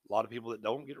 A lot of people that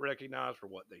don't get recognized for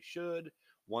what they should,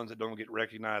 ones that don't get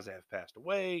recognized that have passed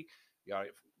away. You got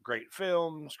great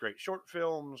films, great short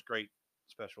films, great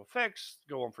special effects,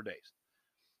 go on for days.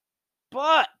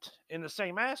 But in the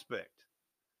same aspect,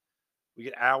 we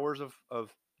get hours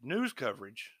of news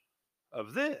coverage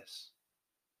of this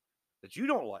that you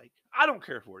don't like. I don't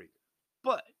care for it either.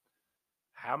 But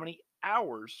how many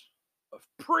hours of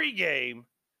pregame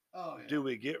do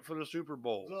we get for the Super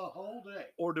Bowl? The whole day.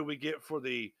 Or do we get for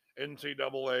the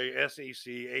NCAA,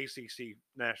 SEC, ACC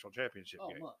national championship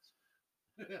game? Months.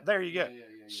 There you go. Yeah.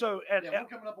 So we're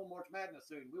coming up on March Madness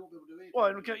soon. We won't be able to do anything.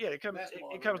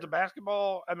 Well, it comes to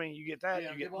basketball. I mean, you get that.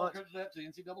 Yeah, you get months. To that to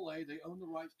NCAA. They own the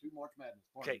rights to March Madness.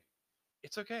 Okay,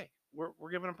 it's okay.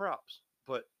 We're giving them props,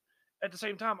 but at the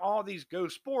same time, all these go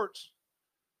sports,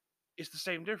 it's the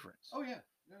same difference. Oh yeah.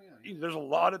 There's a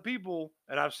lot of people,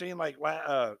 and I've seen like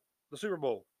the Super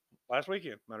Bowl last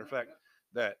weekend. Matter of fact,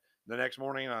 that the next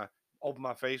morning I open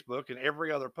my Facebook and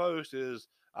every other post is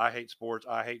I hate sports,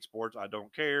 I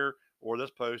don't care, or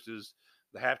this post is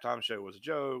the halftime show was a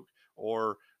joke,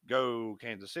 or go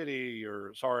Kansas City,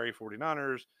 or sorry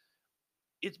 49ers.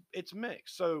 It's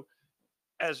mixed. So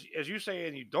as you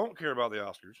saying you don't care about the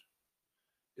Oscars,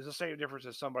 is the same difference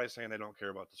as somebody saying they don't care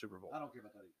about the Super Bowl. I don't care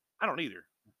about that either. I don't either.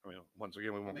 I mean, once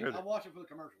again, we won't go there. I watch it for the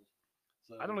commercials.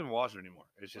 So I don't even watch it anymore.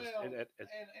 It's just and it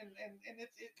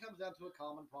comes down to a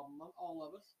common problem among all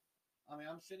of us. I mean,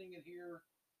 I'm sitting in here,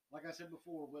 like I said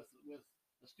before, with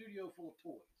a studio full of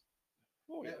toys.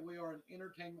 Oh, yeah. We are an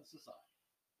entertainment society.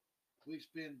 We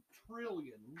spend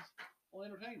trillions on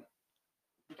entertainment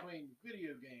between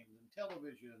video games and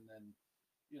television and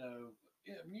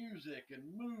music and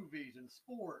movies and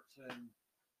sports and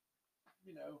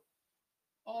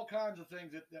all kinds of things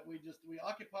that we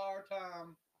occupy our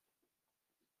time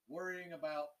worrying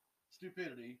about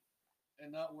stupidity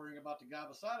and not worrying about the guy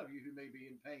beside of you who may be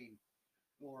in pain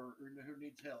or who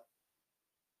needs help.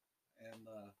 And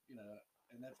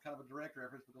and that's kind of a direct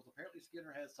reference because apparently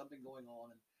Skinner has something going on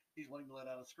and he's wanting to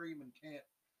let out a scream and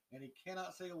he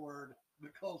cannot say a word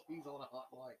because he's on a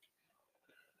hot mic.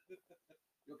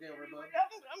 You okay over there, bud?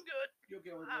 I'm good. You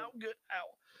okay over there? I'm good. Ow.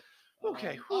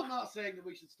 Okay. I'm not saying that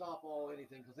we should stop all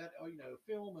anything because that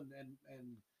film and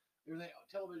everything,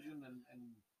 television and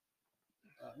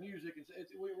music,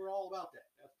 we're all about that.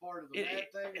 That's part of the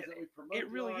bad thing is that we promote. It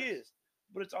really is,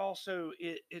 but it's also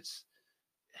it's.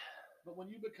 But when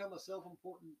you become a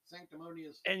self-important,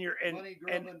 sanctimonious, and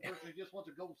money-grubbing person who just wants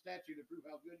a gold statue to prove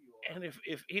how good you are, and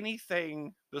if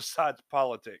anything besides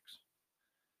politics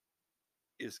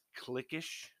is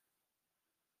cliquish,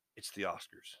 it's the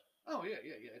Oscars. Oh yeah.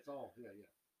 It's all yeah.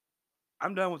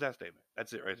 I'm done with that statement.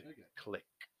 That's it right there. Okay. Click.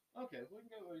 Okay, we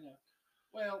can go.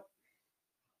 Well,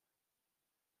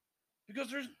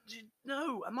 because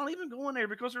I'm not even going there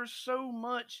because there's so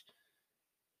much,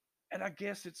 and I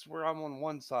guess it's where I'm on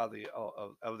one side of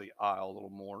the aisle a little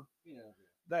more.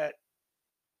 That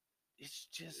it's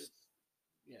just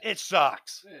it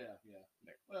sucks. Yeah.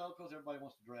 Well, because everybody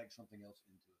wants to drag something else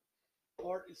into it.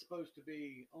 Art is supposed to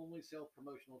be only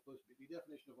self-promotional. It's supposed to be the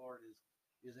definition of art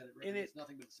is that it represents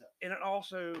nothing but itself. And it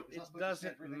also it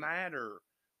doesn't matter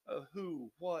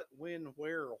who, what, when,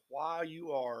 where, or why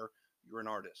you're an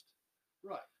artist.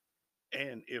 Right.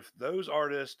 And if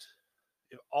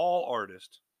all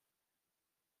artists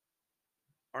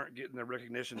aren't getting the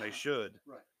recognition they should,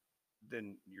 right,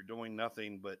 then you're doing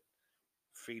nothing but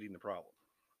feeding the problem.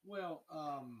 Well,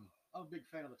 I'm a big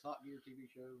fan of the Top Gear TV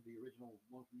show, the original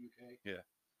one from UK. Yeah.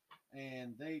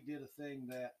 And they did a thing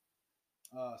that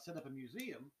set up a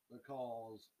museum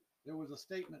because there was a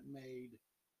statement made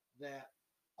that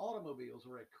automobiles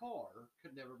or a car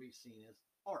could never be seen as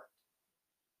art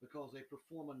because they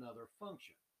perform another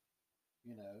function.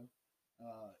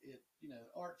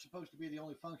 Art's supposed to be the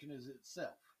only function is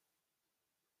itself.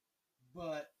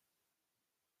 But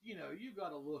you've got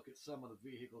to look at some of the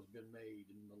vehicles been made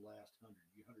in the last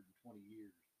 120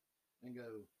 years and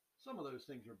go, some of those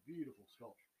things are beautiful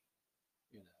sculptures.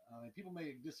 People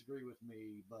may disagree with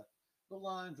me, but the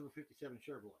lines of a 57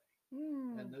 Chevrolet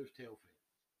and those tail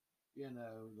fins,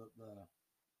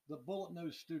 the bullet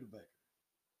nose Studebaker,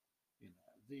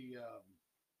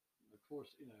 of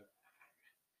course, you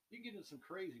can get into some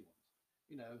crazy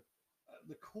ones.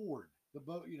 The Cord, the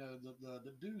boat,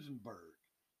 the Duesenberg.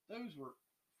 Those were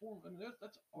form. I mean,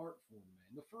 that's art form, man.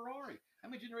 The Ferrari. How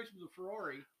many generations of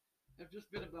Ferrari have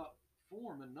just been about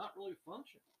form and not really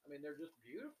function? I mean, they're just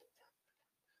beautiful.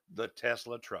 The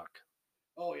Tesla truck.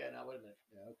 Oh yeah, now wait a minute.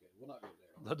 Yeah, okay, we'll not go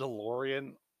there. The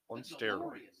DeLorean on The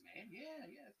steroids. DeLorean, man. Yeah,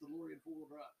 it's DeLorean four-wheel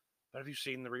drive. But have you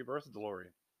seen the rebirth of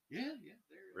DeLorean? Yeah.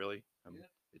 Really? Yeah.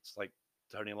 It's like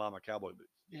Tony Lama cowboy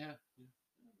boots. Yeah.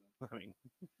 I mean,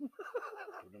 Put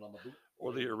it on my boot.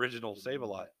 or the original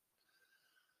Save-A-Lot,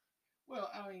 Well,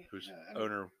 I mean, whose I mean,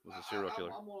 owner was a serial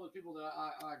killer. I'm one of those people that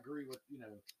I agree with.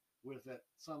 With that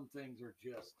some things are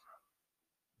just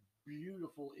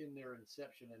beautiful in their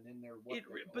inception and in their what they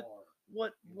but are.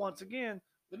 What You know once what I mean? again,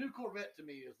 The new Corvette to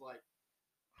me is like,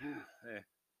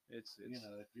 it's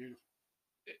it's beautiful.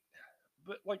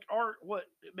 but like art, what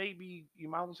maybe you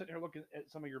might be sitting here looking at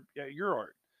some of your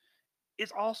art.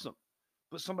 It's awesome,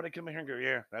 but somebody come in here and go,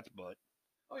 yeah, that's butt.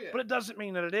 Oh yeah, But it doesn't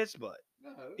mean that it is butt.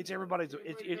 no, It's everybody's.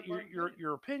 It's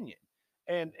your opinion.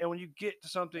 And when you get to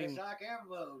something, It's like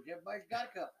Avlos. Everybody's got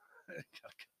a couple.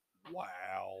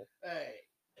 wow, Hey,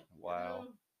 wow,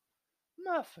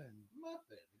 muffin.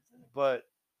 Exactly. But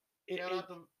Shout out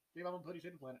to Steve Allen Putty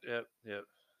City Planet. Yep.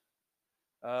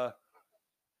 But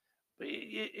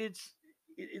it's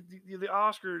the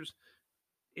Oscars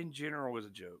in general is a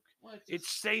joke. Well, It's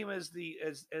same as the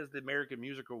American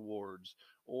Music Awards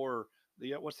or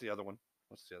the what's the other one?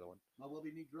 My Will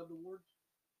Be Needs Rubbed Awards.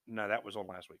 No, that was on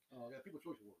last week. Oh, yeah, People's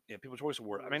Choice Awards. Yeah, People's Choice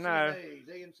Award. I mean, CMAs,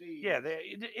 AMC. Yeah.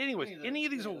 Anyways, any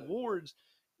of these awards,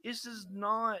 this is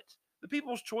not the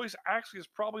People's Choice. Actually, is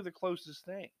probably the closest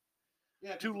thing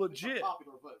to legit. It's a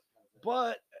popular vote.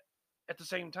 But at the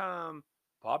same time,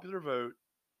 popular vote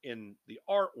in the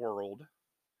art world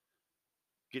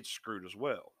gets screwed as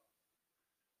well.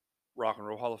 Rock and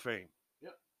Roll Hall of Fame.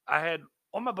 Yep. I had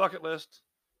on my bucket list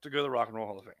to go to the Rock and Roll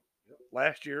Hall of Fame. Yep.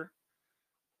 Last year,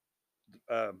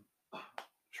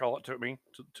 Charlotte took me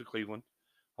to Cleveland,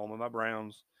 home of my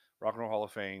Browns, Rock and Roll Hall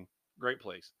of Fame. Great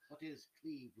place. What is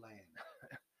Cleveland?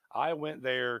 I went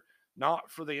there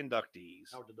not for the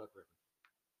inductees. Howard the Duck Ripper.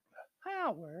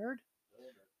 Howard.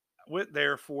 Went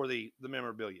there for the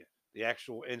memorabilia, the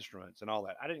actual instruments and all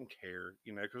that. I didn't care,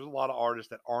 because there's a lot of artists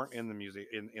that aren't in the music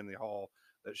in the hall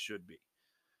that should be.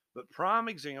 But prime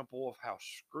example of how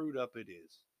screwed up it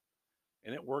is,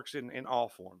 and it works in all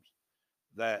forms,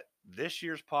 that this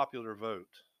year's popular vote,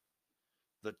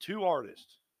 the two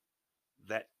artists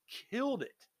that killed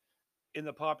it in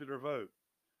the popular vote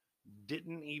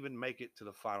didn't even make it to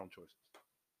the final choices.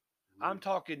 I'm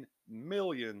talking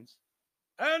millions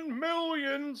and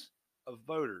millions of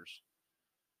voters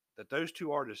that those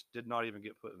two artists did not even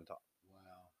get put in the top. Wow.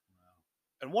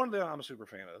 And one of them I'm a super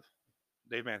fan of,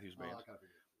 Dave Matthews Band.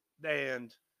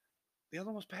 And the other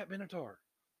one was Pat Benatar.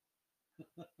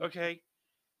 Okay.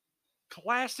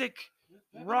 Classic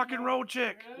rock and roll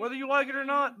chick, whether you like it or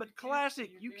not, but classic.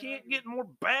 You can't get more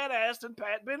badass than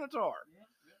Pat Benatar.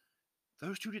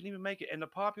 Those two didn't even make it. And the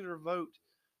popular vote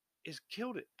is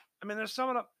killed it. I mean, there's some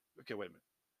of okay, wait a minute.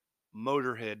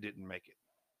 Motorhead didn't make it.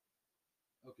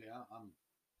 Okay,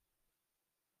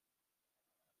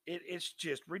 It's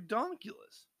just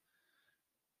ridiculous.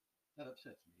 That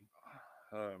upsets me.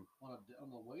 On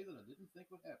the way that I didn't think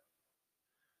would happen.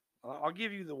 I'll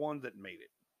give you the one that made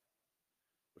it,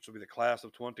 which will be the class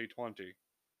of 2020,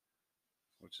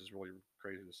 which is really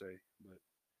crazy to say. But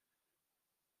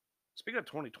speaking of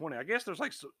 2020, I guess there's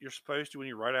you're supposed to, when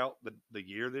you write out the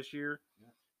year this year,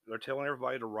 they're telling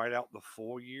everybody to write out the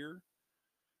full year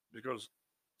because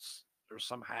there's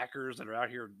some hackers that are out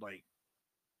here like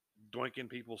doinking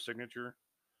people's signature.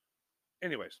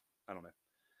 Anyways, I don't know.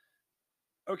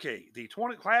 Okay, the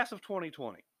class of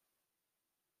 2020.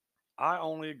 I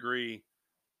only agree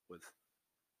with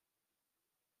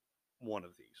one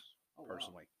of these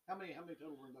personally. Wow. How many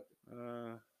total were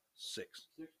inducted? 6.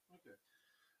 6.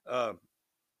 Okay.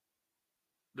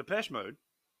 Depeche Mode.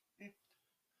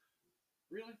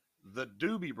 Really? The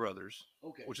Doobie Brothers.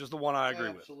 Okay. Which is the one I agree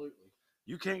with. Absolutely.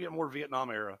 You can't get more Vietnam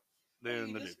era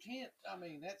than the Doobie. You just can't. I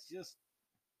mean, that's just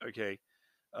okay.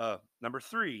 Number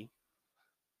 3,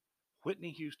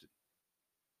 Whitney Houston.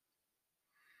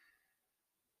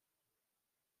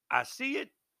 I see it,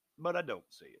 but I don't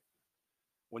see it.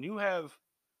 When you have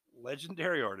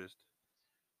legendary artist,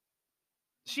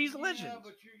 she's a legend. Yeah,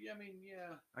 but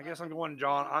I guess I'm going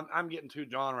John. I'm getting too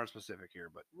genre specific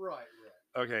here, but right.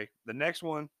 Okay, the next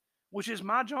one, which is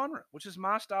my genre, which is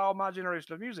my style, my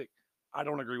generation of music, I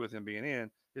don't agree with him being in,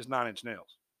 is 9 Inch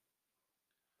Nails.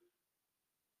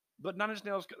 But Nine Inch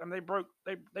Nails, I mean,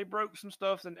 they broke some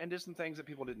stuff and did some things that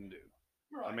people didn't do.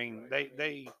 Right, I mean, right.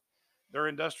 they're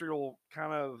industrial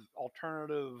kind of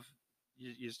alternative.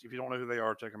 If you don't know who they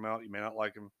are, check them out. You may not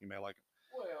like them. You may like them.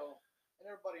 Well, and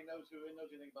everybody knows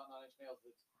anything about Nine Inch Nails.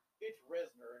 It's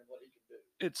Reznor and what he can do.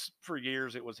 It's for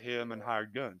years it was him and Yeah.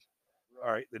 Hired Guns. Right.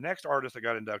 All right, the next artist that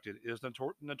got inducted is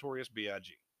Notorious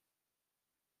B.I.G.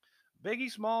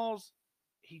 Biggie Smalls,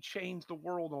 he changed the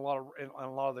world in a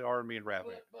lot of the R&B and rap.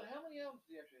 But how many albums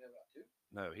did he actually have out? 2?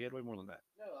 No, he had way more than that.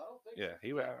 No, I don't think. Yeah,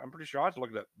 so. I'm pretty sure I have to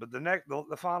look it up. But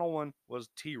the final one was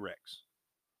T-Rex.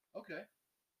 Okay.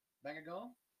 Bang a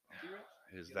Gong? T-Rex?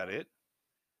 Is that it?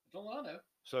 That's all I know.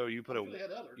 So you put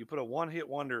a one-hit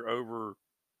wonder over.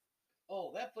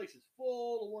 Oh, that place is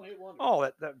full of one-hit wonders. Oh,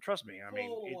 that trust me. I Full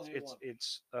mean, of one-hit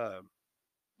it's.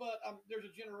 But there's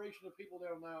a generation of people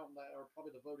there now that are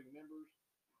probably the voting members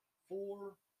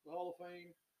for the Hall of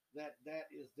Fame. That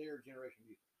is their generation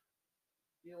music.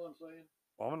 You know what I'm saying?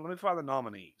 Well, let me find the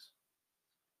nominees.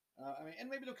 I mean, and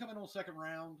maybe they'll come in on second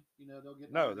round. You know, they'll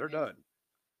get. No, they're done.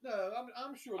 No,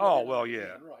 I'm sure. Oh well,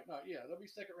 yeah. Right. No, yeah, they'll be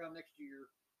second round next year.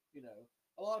 You know,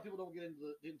 a lot of people don't get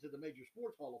into the major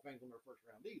sports Hall of Fames on their first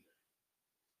round either.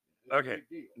 You know, okay.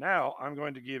 Now I'm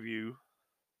going to give you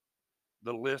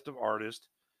the list of artists,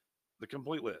 the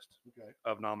complete list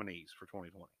of nominees for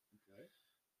 2020. Okay.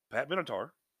 Pat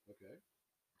Benatar. Okay.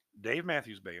 Dave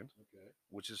Matthews Band. Okay.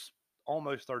 Which is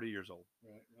almost 30 years old.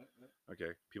 Right.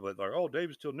 Okay. People that are, oh,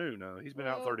 Dave's still new. No, he's been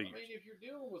out 30 years. I mean, if you're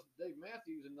dealing with Dave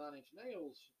Matthews and Nine Inch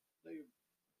Nails, they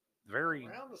very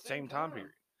around the same time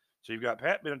period. So you've got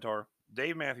Pat Benatar,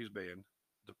 Dave Matthews Band,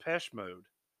 Depeche Mode,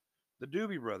 the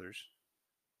Doobie Brothers,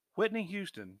 Whitney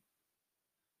Houston,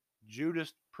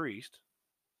 Judas Priest.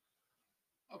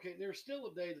 Okay, there's still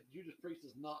a day that Judas Priest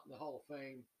is not in the Hall of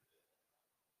Fame.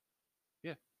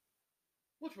 Yeah.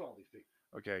 What's wrong with these people?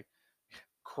 Okay.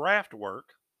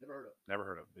 Kraftwerk. Never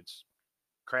heard of. It's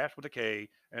Kraft with a K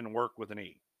and work with an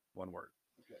E. One word.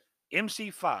 Okay.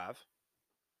 MC5.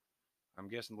 I'm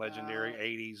guessing legendary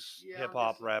 80s hip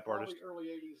hop rap artist. Early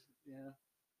 80s, yeah.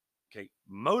 Okay.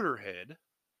 Motorhead.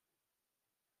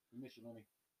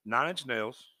 Nine Inch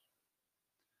Nails.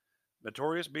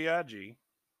 Notorious B.I.G.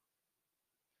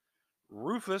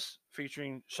 Rufus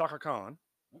featuring Shaka Khan.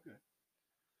 Okay.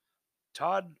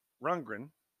 Todd Rundgren.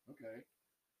 Okay.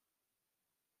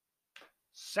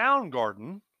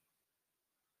 Soundgarden.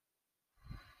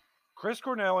 Chris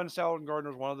Cornell and Soundgarden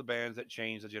was one of the bands that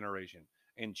changed the generation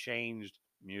and changed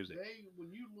music.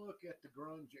 When you look at the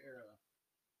grunge era,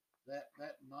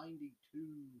 that 92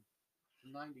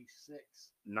 to 96.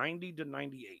 90 to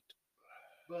 98.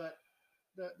 But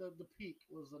the peak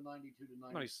was the 92 to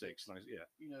 96. 96, yeah.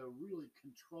 You know, really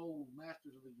controlled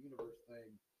Masters of the Universe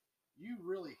thing. You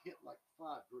really hit like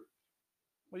 5 groups.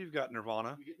 Well, you've got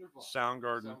Nirvana,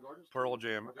 Soundgarden, Pearl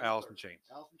Jam, Alice in Chains.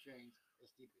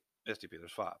 STP.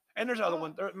 There's 5, and there's other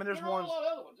ones. I mean, there's ones. A lot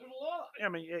of other ones. There's a lot. I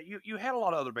mean, you had a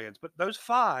lot of other bands, but those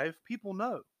 5 people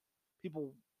know.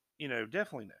 People,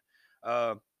 definitely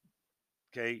know.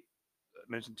 Okay, I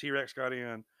mentioned T-Rex got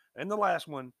in, and the last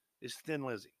one is Thin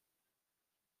Lizzy.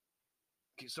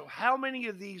 Okay, so how many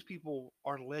of these people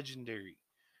are legendary?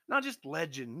 Not just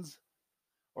legends,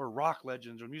 or rock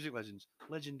legends, or music legends.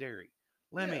 Legendary.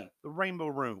 Lemmy, The Rainbow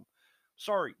Room.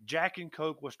 Sorry, Jack and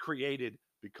Coke was created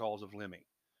because of Lemmy.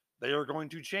 They are going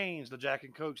to change the Jack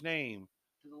and Coke's name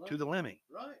to the Lemmy.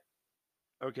 Right.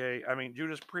 Okay, I mean,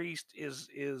 Judas Priest is.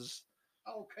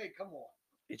 Okay, come on.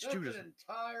 It's That's Judas. An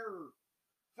entire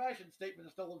fashion statement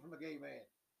stolen from a gay man.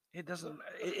 It doesn't.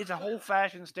 It's a whole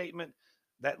fashion statement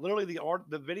that literally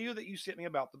the video that you sent me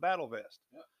about the battle vest.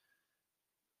 Yep.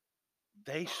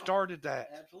 They started that.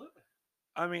 Absolutely.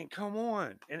 I mean, come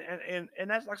on, and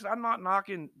that's like I said, I'm not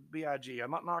knocking B.I.G.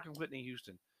 I'm not knocking Whitney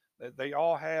Houston. They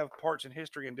all have parts in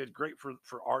history and did great for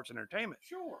arts and entertainment.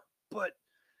 Sure, but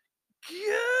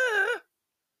yeah.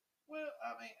 Well,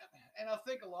 I mean, and I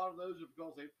think a lot of those are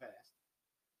because they've passed.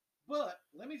 But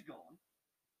Lemmy's gone,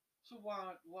 so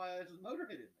why is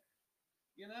Motorhead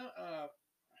in there?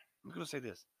 I'm going to say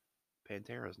this: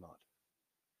 Pantera's not.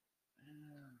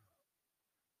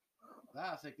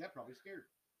 I think that probably scared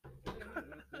them.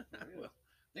 Well,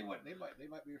 they might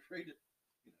be afraid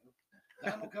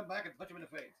that I'm gonna come back and punch him in the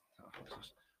face.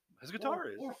 His guitar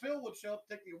is. Or Phil would show up,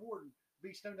 take the award, and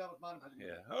be stoned out with mine.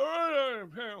 Yeah. All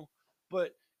right,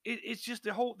 but it's just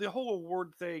the whole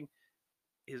award thing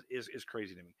is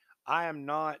crazy to me. I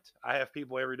have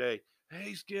people every day.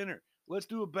 Hey Skinner, let's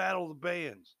do a battle of the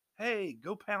bands. Hey,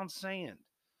 go pound sand,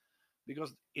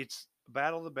 because it's a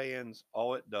battle of the bands.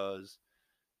 All it does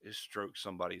is stroke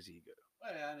somebody's ego.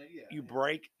 Well, yeah, you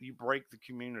break the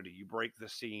community, you break the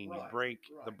scene, you Right, break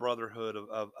the right. brotherhood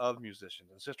of musicians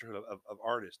and sisterhood of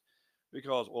artists.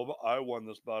 Because well, I won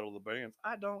this battle of the bands.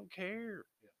 I don't care.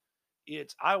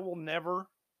 I will never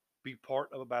be part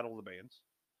of a battle of the bands.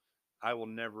 I will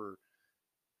never,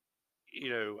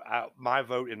 my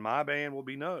vote in my band will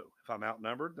be no. If I'm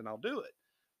outnumbered, then I'll do it.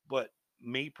 But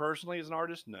me personally, as an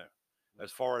artist, no.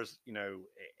 As far as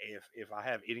if I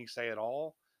have any say at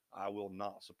all, I will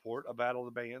not support a battle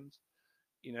of the bands.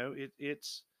 It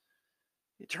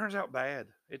turns out bad.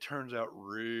 It turns out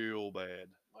real bad.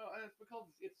 Well, and it's because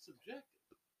it's subjective.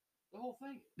 The whole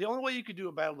thing. The only way you could do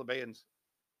a battle of the bands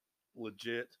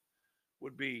legit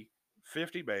would be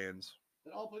 50 bands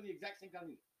That all play the exact same kind of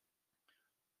music.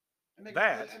 And make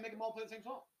them all play the same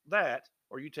song. That,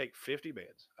 or you take 50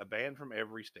 bands, a band from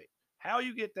every state. How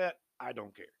you get that, I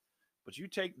don't care. But you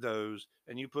take those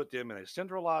and you put them in a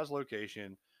centralized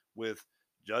location with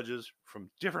judges from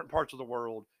different parts of the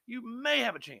world, you may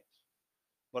have a chance.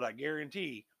 But I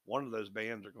guarantee one of those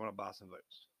bands are going to buy some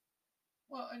votes.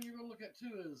 Well, and you're going to look at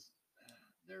too is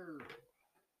they're,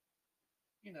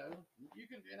 you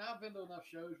can, and I've been to enough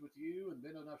shows with you and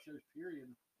been to enough shows,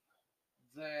 period,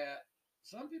 that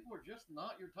some people are just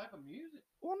not your type of music.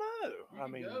 Well, no. You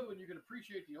can go and you can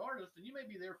appreciate the artist, and you may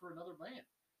be there for another band.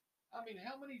 I mean,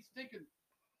 how many thinking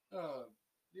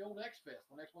the old X Fest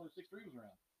when X163 was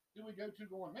around? Did we go to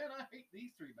going, man, I hate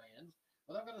these three bands,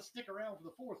 but I'm going to stick around for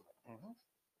the fourth one? Mm-hmm.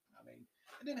 I mean,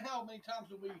 and then how many times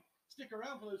do we stick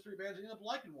around for those three bands and end up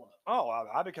liking one of them? Oh,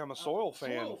 I become a Soil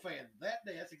fan. Soil fan that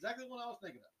day. That's exactly what I was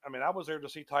thinking of. I mean, I was there to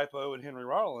see Typo and Henry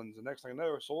Rollins. The next thing I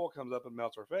know, Soil comes up and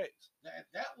melts our face.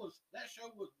 That show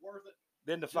was worth it.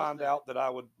 Then to find out that I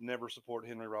would never support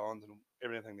Henry Rollins and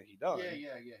everything that he done. Yeah. He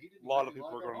didn't. A lot of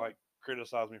people are going to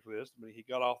criticize me for this, but he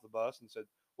got off the bus and said,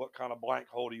 "What kind of blank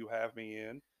hole do you have me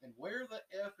in?" And where the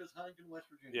F is Huntington, West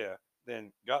Virginia? Yeah.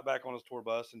 Then got back on his tour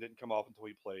bus and didn't come off until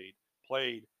he played,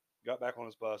 got back on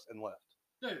his bus and left.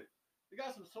 Dude, the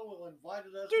guys from Soil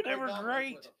invited us. Dude, they were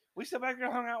great. We sat back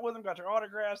there, hung out with them, got their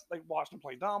autographs. They watched them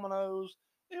play dominoes.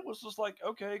 It was just like,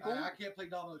 okay, cool. I can't play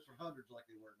dominoes for hundreds like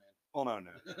they were, man. Oh, no.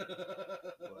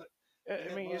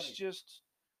 But, I mean, it's just,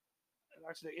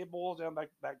 like I said, it boils down back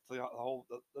to the whole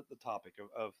the topic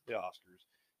of the Oscars.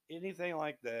 Anything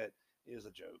like that is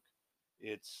a joke.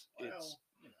 It's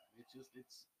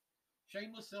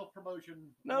shameless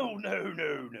self-promotion. No.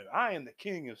 I am the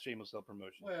king of shameless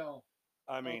self-promotion. Well,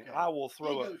 I mean, okay. I will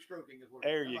throw ego stroking is what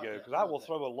there you go, because I will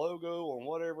throw a logo on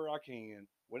whatever I can,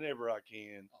 whenever I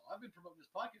can. Oh, I've been promoting this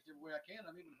podcast every way I can.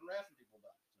 I'm even harassing people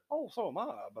about it. So. Oh, so am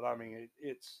I. But I mean,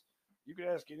 it's you could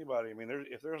ask anybody. I mean,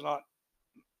 if there's not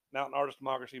Mountain Artist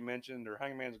Democracy mentioned or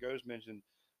Hangman's Ghost mentioned,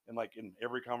 and like in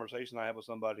every conversation I have with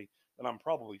somebody, then I'm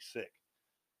probably sick.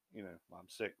 I'm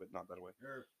sick, but not that way.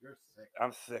 You're sick.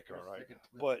 I'm sick, all right.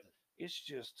 But it's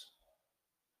just,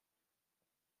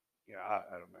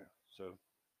 I don't know. So,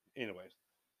 anyways.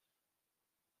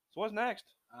 So what's next?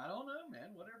 I don't know,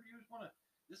 man. Whatever you just want to.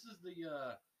 This is the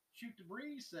Shoot the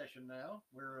Breeze session now.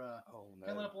 We're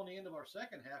coming up on the end of our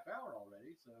second half hour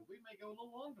already, so we may go a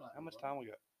little long tonight. How much time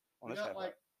we got? We got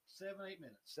like 7-8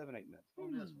 minutes. 7-8 minutes.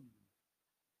 On this one.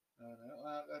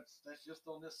 That's just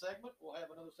on this segment. We'll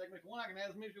have another segment if you want. I can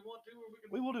add as many as you want to, or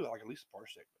we will do it like at least a part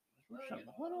segment.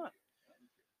 Why not?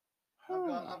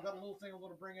 I've got a little thing I'm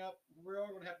going to bring up. We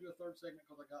are going to have to do a third segment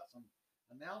because I got some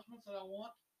announcements that I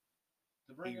want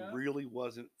to bring up. He really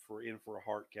wasn't in for a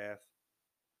heart cath.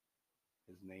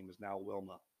 His name is now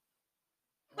Wilma.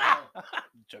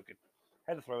 Joking.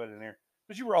 Had to throw it in there.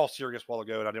 But you were all serious a while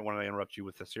ago, and I didn't want to interrupt you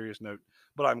with a serious note.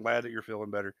 But I'm glad that you're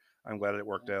feeling better. I'm glad that it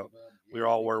worked out. Yeah, we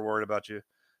all were worried about you.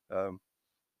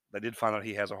 They did find out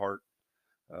he has a heart.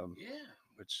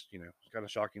 Which, is kind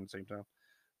of shocking at the same time.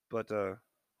 But,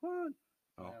 what?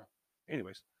 Oh. Yeah.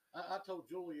 Anyways. I told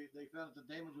Julie they found that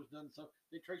the damage was done, so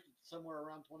they traced it somewhere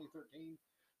around 2013.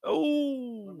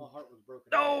 Oh. When my heart was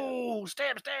broken. Oh,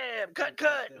 stab, cut.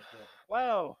 Stab.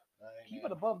 Wow. Keep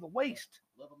it above the waist.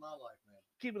 Love of my life, man.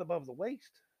 Keep it above the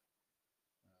waist.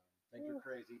 Think you're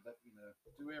crazy, but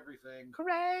do everything.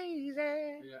 Crazy.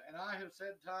 Yeah, and I have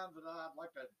said times that I'd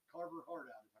like to carve her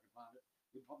heart out if I could find it.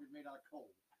 It'd probably be made out of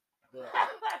coal. But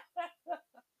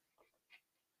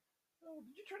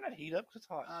did you turn that heat up? Because it's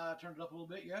hot. I turned it up a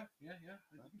little bit. Yeah. You can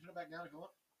turn it back down if you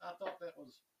want. I thought that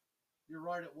was. You're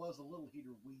right. It was a little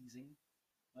heater wheezing,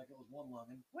 like it was one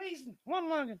lunging. Wheezing.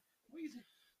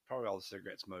 Probably all the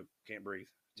cigarette smoke. Can't breathe.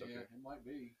 It's okay. It might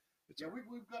be.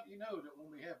 We've got that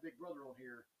when we have Big Brother on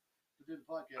here to do the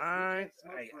podcast, we can't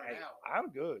smoke for an hour. I'm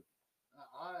good.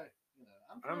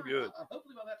 I'm good.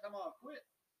 Hopefully by that time I'll quit.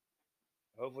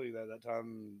 Hopefully that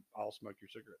time I'll smoke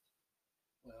your cigarettes.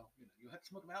 Well, you have to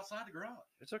smoke them outside the garage.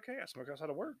 It's okay. I smoke outside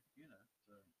of work.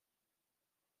 So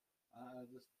I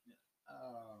just,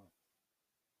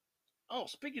 Oh,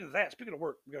 speaking of that, speaking of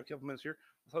work, we got a couple minutes here.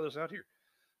 I'll throw this out here.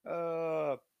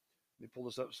 Let me pull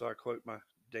this up so I quote my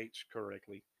dates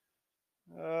correctly.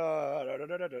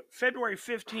 February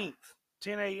 15th,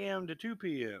 10 a.m. to 2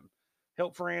 p.m.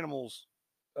 Help for Animals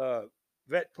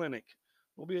Vet Clinic.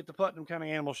 We'll be at the Putnam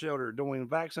County Animal Shelter doing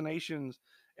vaccinations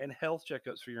and health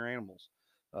checkups for your animals.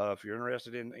 If you're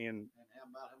interested in and how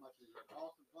much is it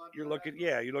cost? you're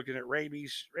looking at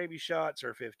rabies shots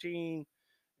are 15,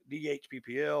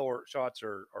 DHPPL or shots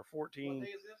are 14. What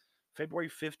day is this? February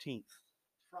 15th, It's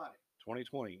Friday.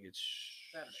 2020. It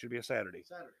Saturday. should be a Saturday.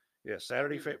 Saturday. Yeah,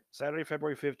 Saturday,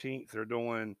 February 15th. They're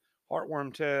doing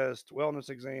heartworm tests, wellness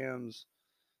exams,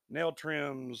 nail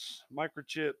trims,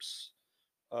 microchips,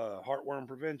 heartworm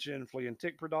prevention, flea and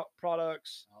tick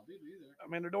products. I'll be there. I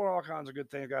mean, they're doing all kinds of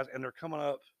good things, guys, and they're coming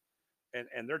up,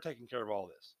 and they're taking care of all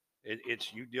this.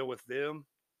 It's you deal with them.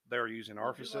 They're using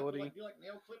our facility. You like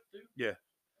nail clip too? Yeah.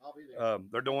 I'll be there.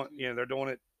 They're doing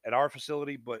it at our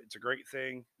facility, but it's a great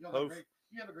thing. You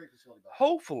have a great facility.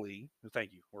 Hopefully,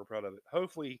 thank you. We're proud of it.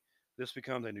 Hopefully, this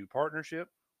becomes a new partnership.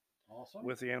 Awesome.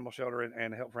 With the animal shelter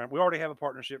and Help for Animals. We already have a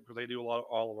partnership because they do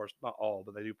all of our, not all,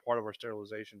 but they do part of our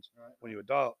sterilizations when you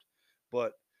adopt.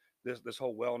 But this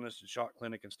whole wellness and shot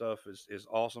clinic and stuff is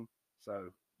awesome.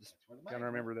 So just kind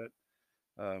of remember that.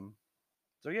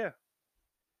 So yeah.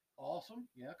 Awesome.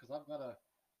 Yeah, because I've got a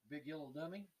big yellow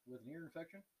dummy with an ear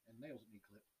infection and nails that need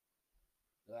clipped.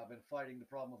 I've been fighting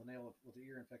the problem with the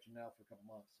ear infection now for a couple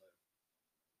months. So,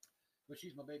 but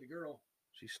she's my baby girl.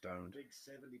 She's stoned. Big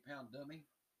 70-pound dummy.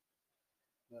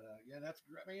 But yeah, that's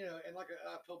great. I mean, and like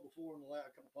I've told before in the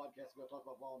last couple podcasts ago, I talked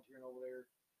about volunteering over there.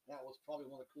 That was probably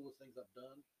one of the coolest things I've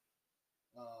done.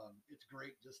 It's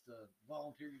great just to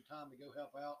volunteer your time to go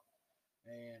help out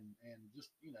and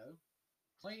just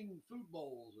clean food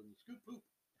bowls and scoop poop.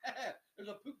 There's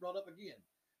a poop brought up again.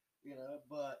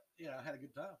 But I had a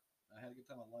good time. I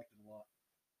liked it a lot.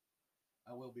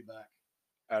 I will be back.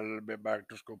 I'll be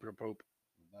back to scoop your poop.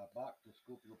 Back to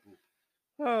scoop your poop.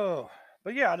 Oh,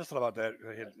 but yeah, I just thought about that.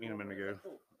 I had a minute ago.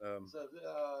 Cool. So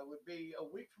it would be a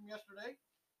week from yesterday.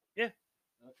 Yeah.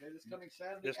 Okay, this coming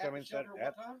Saturday. This coming Saturday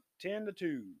at what time? 10 to 2.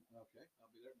 Okay,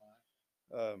 I'll be there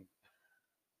at 9.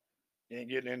 You ain't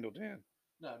getting in till 10.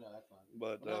 No, that's fine.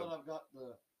 But now that I've got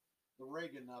the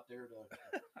Reagan out there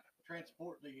to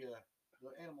transport the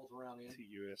animals around in. The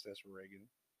USS Reagan.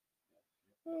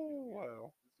 Oh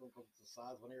wow! It's the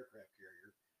size of an aircraft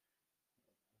carrier.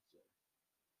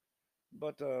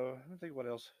 But I think what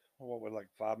else? What was like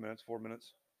 5 minutes, 4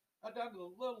 minutes? I down to a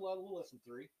little less than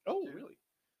 3. Oh, really?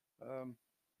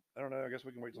 I don't know. I guess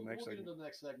we can wait till next segment. We'll get into the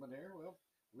next segment here. Well,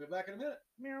 we'll be back in a minute.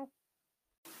 Meow.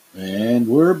 And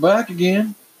we're back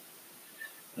again.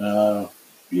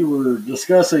 You were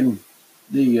discussing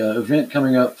the event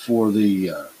coming up for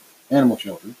the animal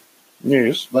shelter.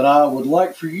 Yes. But I would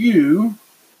like for you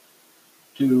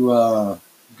to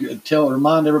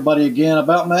remind everybody again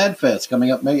about MadFest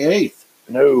coming up May 8th.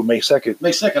 No, May 2nd.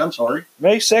 May 2nd, I'm sorry.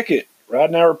 May 2nd,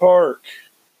 Ridenhour Park,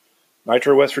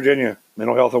 Nitro, West Virginia,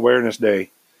 Mental Health Awareness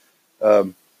Day.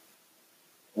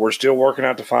 We're still working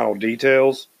out the final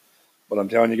details, but I'm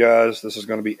telling you guys, this is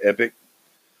going to be epic.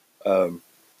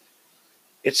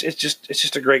 It's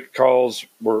just a great cause.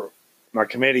 My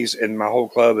committees and my whole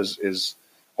club is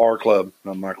our club,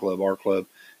 not my club. Our club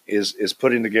is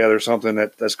putting together something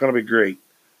that's going to be great,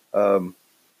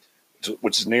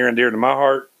 which is near and dear to my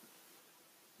heart.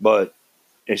 But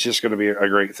it's just going to be a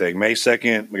great thing. May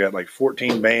 2nd, we got like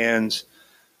 14 bands,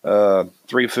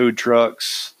 3 food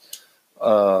trucks,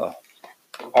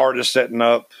 artists setting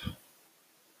up.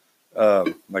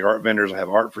 Like art vendors will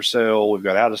have art for sale. We've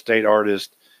got out-of-state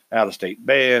artists, out-of-state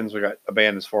bands. We got a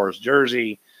band as far as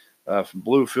Jersey, from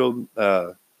Bluefield,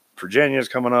 Virginia's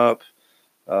coming up.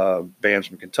 Bands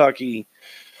from Kentucky.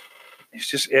 It's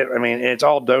just, it's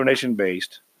all donation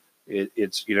based.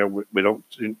 It's we don't.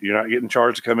 You're not getting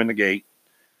charged to come in the gate.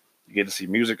 You get to see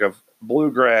music of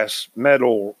bluegrass,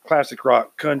 metal, classic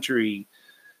rock, country,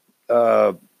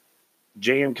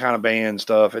 jam kind of band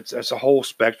stuff. It's a whole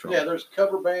spectrum. Yeah, there's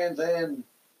cover bands and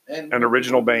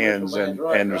original bands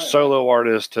and solo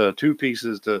artists to 2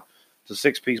 pieces to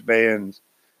 6-piece bands.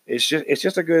 It's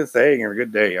just a good thing and a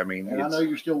good day. I know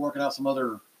you're still working out some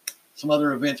other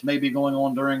events maybe going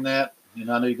on during that. I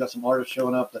know you got some artists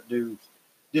showing up that do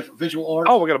different visual art.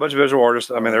 Oh, we got a bunch of visual artists.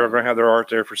 They're going to have their art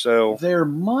there for sale. There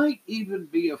might even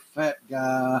be a fat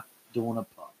guy doing a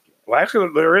podcast. Well,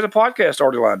 actually, there is a podcast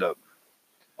already lined up.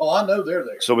 Oh, I know they're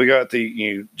there. So we got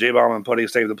the J-Bomb and Putty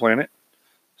Save the Planet.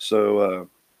 So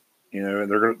You know,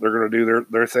 they're gonna do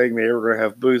their thing there. We're gonna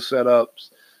have booth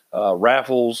setups,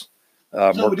 raffles.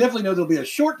 So we definitely know there'll be a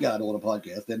short guy on the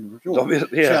podcast. Then for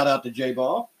sure. Shout out to J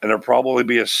Ball. And there'll probably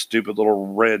be a stupid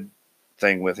little red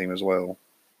thing with him as well.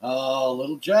 Oh,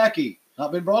 little Jackie.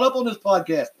 Not been brought up on this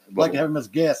podcast. I'd like to have him as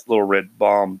guest. Little red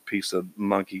bomb piece of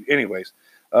monkey. Anyways,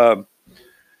 I've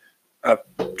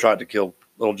tried to kill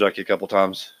little Jackie a couple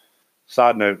times.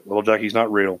 Side note, little Jackie's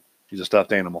not real. He's a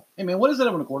stuffed animal. Hey, man, what is that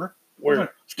over in the corner?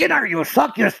 Where? Skinner, you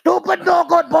suck, you stupid, no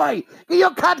good boy. You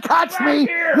can't catch me.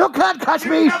 You can't catch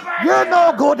me. You're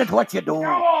no good at what you do. Go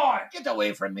on. Get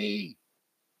away from me.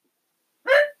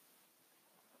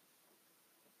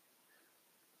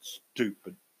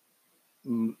 Stupid.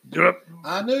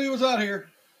 I knew he was out here.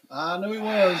 I knew he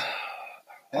was.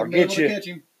 I'll Haven't been get able you. to catch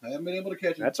him. Haven't been able to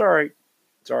catch him. That's all right.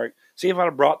 It's all right. See if I'd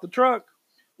have brought the truck.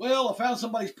 Well, I found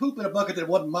somebody's poop in a bucket that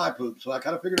wasn't my poop, so I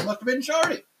kind of figured it must have been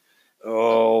Sharty.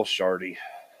 Oh, Sharty.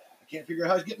 I can't figure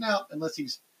out how he's getting out unless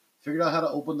he's figured out how to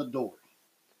open the door.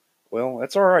 Well,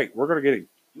 that's all right. We're going to get him.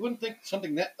 You wouldn't think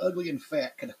something that ugly and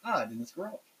fat could hide in this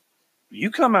garage. You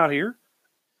come out here.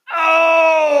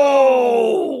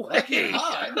 Oh! I can't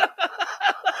hide.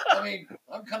 I mean,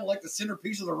 I'm kind of like the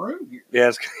centerpiece of the room here.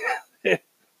 Yes.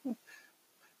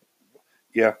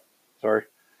 Yeah. Sorry.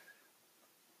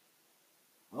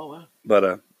 Oh, wow.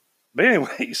 But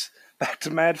anyways, back to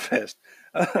MadFest.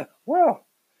 But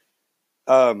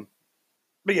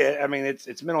yeah, I mean,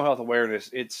 it's mental health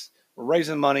awareness. We're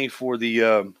raising money for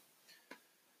the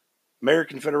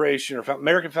American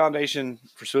Foundation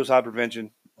for Suicide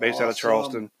Prevention, based out of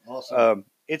Charleston. Awesome.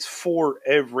 It's for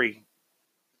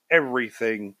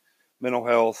everything, mental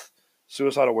health,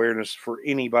 suicide awareness for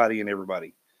anybody and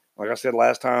everybody. Like I said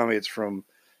last time, it's from,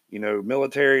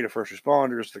 military to first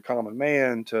responders to common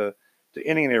man to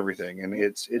any and everything. And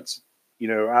it's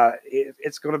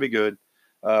going to be good.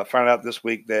 Found out this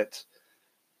week that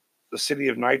the city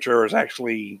of Nitro is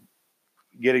actually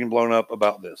getting blown up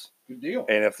about this. Good deal.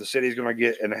 And if the city's going to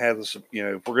get and have the,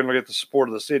 if we're going to get the support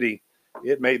of the city,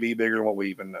 it may be bigger than what we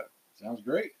even know. Sounds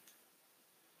great.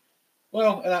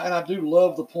 Well, and I do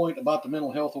love the point about the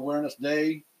Mental Health Awareness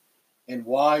Day and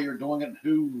why you're doing it and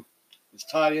who it's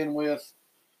tied in with.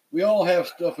 We all have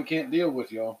stuff we can't deal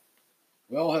with, y'all.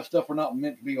 We all have stuff we're not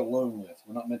meant to be alone with.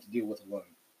 We're not meant to deal with alone.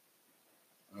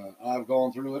 I've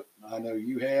gone through it. I know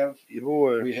you have. Yeah,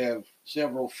 boy. We have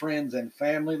several friends and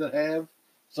family that have,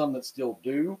 some that still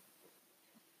do.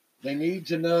 They need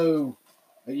to know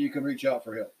that you can reach out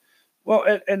for help. Well,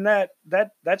 and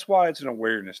that's why it's an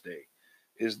awareness day.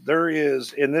 There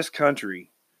is in this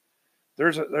country,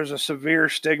 there's a severe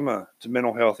stigma to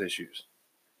mental health issues.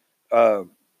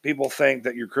 People think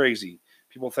that you're crazy.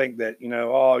 People think that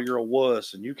you're a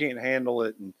wuss and you can't handle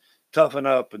it and toughen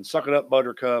up and suck it up,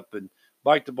 buttercup, and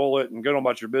bite the bullet and go on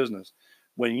about your business.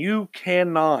 When you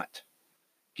cannot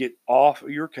get off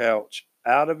of your couch,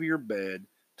 out of your bed,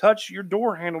 touch your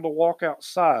door handle to walk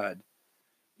outside,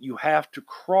 you have to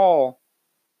crawl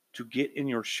to get in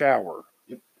your shower.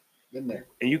 Yep, been there.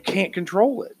 And you can't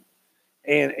control it.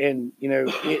 And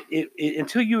it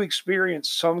until you experience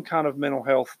some kind of mental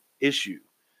health issue.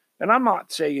 And I'm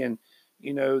not saying,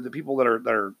 the people that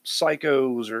are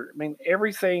psychos or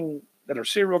everything that are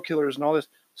serial killers and all this,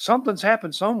 something's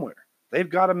happened somewhere. They've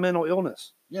got a mental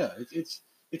illness. Yeah, it's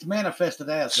manifested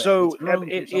as that. So it's grown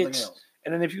from something else.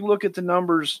 And then if you look at the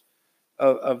numbers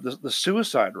of the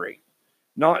suicide rate,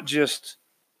 not just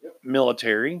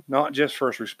military, not just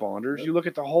first responders, you look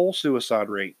at the whole suicide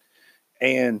rate,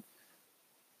 and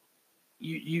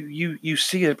you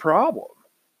see a problem.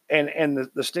 And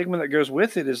the stigma that goes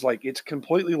with it is like it's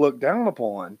completely looked down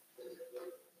upon.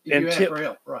 If you ask for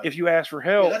help, right? If you ask for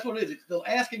help, yeah, that's what it is. It's still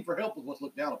asking for help is what's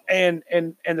looked down upon.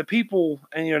 And the people,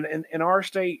 and in our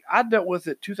state, I dealt with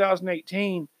it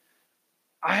 2018.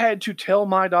 I had to tell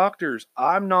my doctors,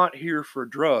 I'm not here for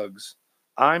drugs.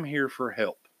 I'm here for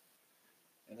help.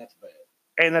 And that's bad.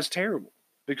 And that's terrible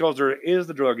because there is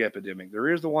the drug epidemic. There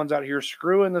is the ones out here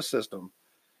screwing the system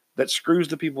that screws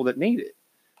the people that need it.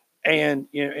 And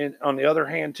and on the other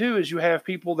hand too, is you have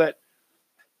people that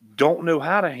don't know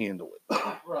how to handle it.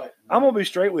 Right. I'm gonna be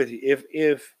straight with you.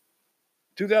 If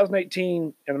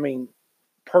 2018, and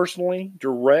personally,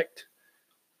 direct,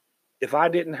 if I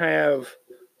didn't have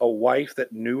a wife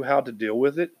that knew how to deal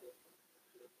with it,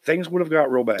 things would have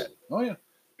got real bad. Oh yeah.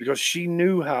 Because she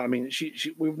knew how.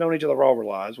 We've known each other all our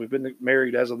lives. We've been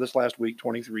married as of this last week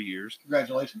 23 years.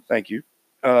 Congratulations. Thank you.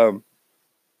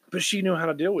 But she knew how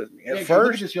to deal with me. At Look at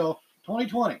first, this, y'all.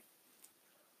 2020.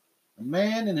 A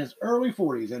man in his early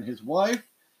 40s and his wife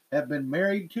have been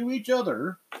married to each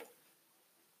other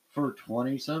for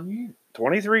 20-some years.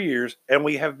 23 years, and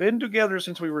we have been together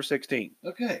since we were 16.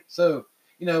 Okay, so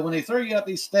when they throw you out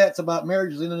these stats about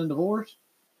marriages ending in divorce,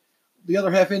 the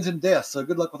other half ends in death. So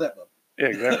good luck with that, bub. Yeah,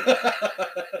 exactly.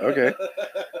 Okay.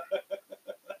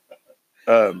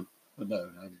 But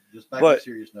no, just back to a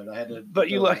serious note. I had to. But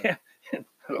you look at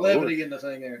levity in the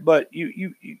thing there. But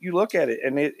you look at it,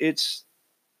 and it's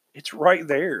right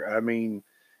there. I mean,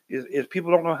 if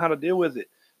people don't know how to deal with it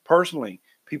personally,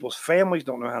 people's families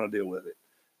don't know how to deal with it.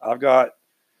 I've got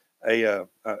a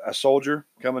soldier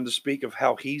coming to speak of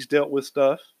how he's dealt with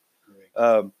stuff.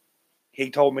 He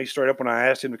told me straight up when I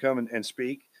asked him to come and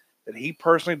speak that he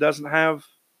personally doesn't have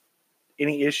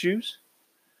any issues,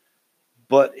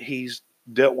 but he's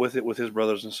dealt with it with his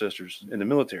brothers and sisters in the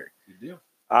military. Good deal.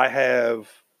 I have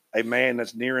a man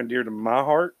that's near and dear to my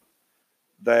heart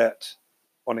that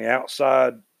on the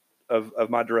outside of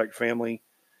my direct family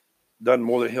done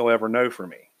more than he'll ever know for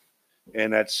me.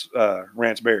 And that's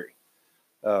Rance Berry.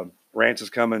 Rance is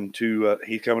coming to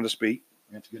he's coming to speak.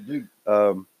 That's a good dude.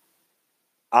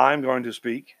 I'm going to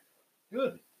speak.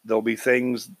 Good. There'll be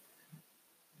things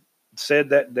said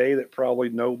that day that probably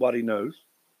nobody knows,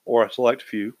 or a select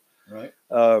few. Right.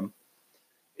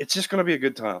 It's just going to be a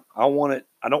good time. I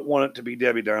don't want it to be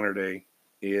Debbie Downer Day.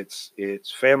 It's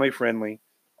family friendly,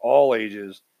 all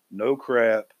ages, no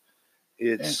crap.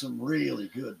 And some really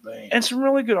good bands. And some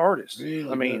really good artists. Really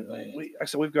I mean, good bands. like I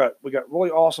said, we got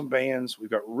really awesome bands. We've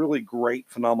got really great,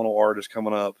 phenomenal artists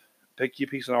coming up. Pick your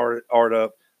piece of art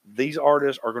up. These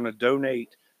artists are going to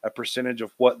donate a percentage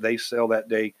of what they sell that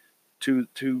day to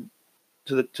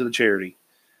the charity.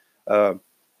 The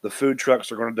food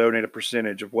trucks are going to donate a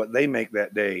percentage of what they make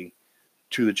that day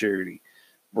to the charity.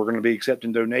 We're going to be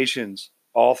accepting donations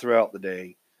all throughout the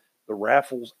day. The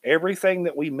raffles, everything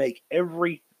that we make,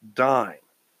 every dime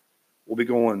will be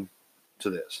going to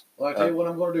this. Well, I tell you what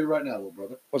I'm going to do right now, little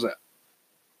brother. What's that?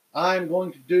 I'm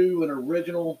going to do an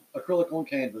original acrylic on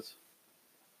canvas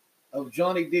of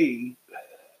Johnny D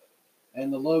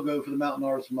and the logo for the Mountain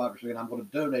Artist Democracy, and I'm going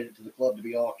to donate it to the club to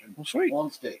be auctioned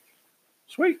on stage.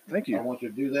 Sweet. Thank you. I want you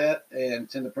to do that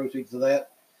and send the proceeds to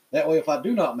that. That way, if I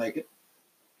do not make it,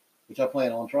 which I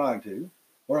plan on trying to,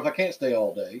 or if I can't stay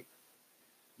all day,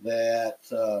 that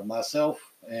myself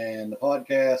and the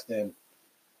podcast and,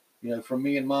 from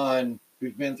me and mine,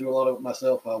 who's been through a lot of it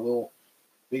myself, I will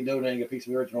be donating a piece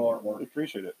of original artwork. We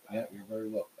appreciate it. Yeah, you're very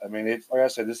welcome. I mean, it's like I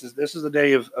said, this is a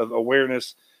day of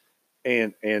awareness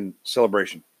and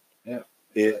celebration. Yeah.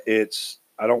 It's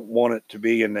I don't want it to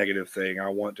be a negative thing. I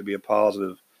want it to be a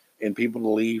positive, and people to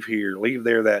leave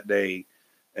there that day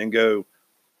and go,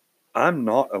 I'm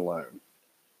not alone.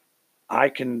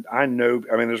 I know,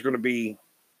 there's going to be,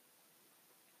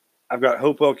 I've got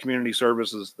Hopewell Community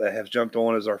Services that has jumped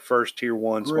on as our first tier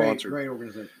 1 sponsor. Great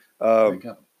organization. Great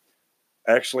company.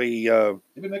 Actually, they've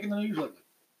been making the news lately.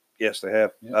 Yes, they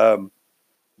have. Yeah.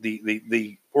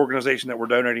 The organization that we're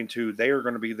donating to, they are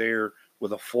going to be there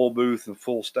with a full booth and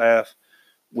full staff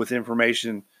with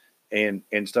information and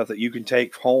stuff that you can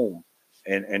take home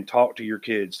and talk to your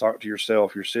kids, talk to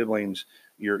yourself, your siblings,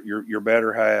 your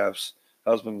better halves,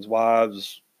 husbands,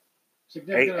 wives,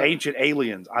 ancient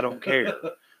aliens. I don't care,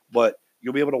 but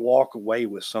you'll be able to walk away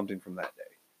with something from that day.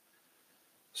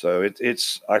 So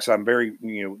it's like I said, I'm very,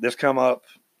 this come up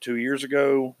 2 years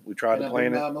ago. We tried to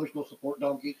plan it. Emotional support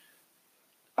donkey.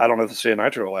 I don't know if the city of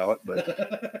Nitro will allow it,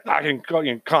 but I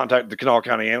can contact the Kanawha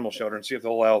County Animal Shelter and see if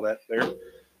they'll allow that there.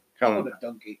 I want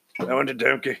a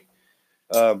donkey.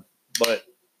 But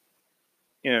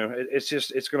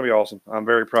it's going to be awesome. I'm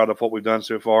very proud of what we've done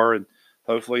so far, and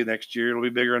hopefully next year it'll be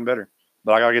bigger and better.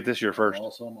 But I got to get this year first.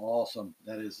 Awesome.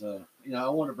 That is, I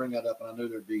wanted to bring that up, and I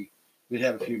knew we'd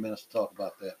have a few minutes to talk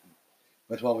about that.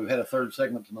 That's why we've had a third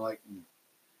segment tonight, and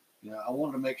I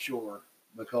wanted to make sure,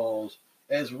 because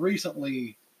as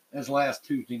recently as last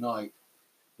Tuesday night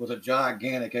was a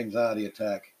gigantic anxiety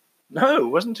attack. No, it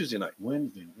wasn't Tuesday night.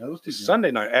 Wednesday. No, it was Tuesday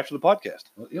Sunday night after the podcast.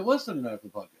 Well, it was Sunday night after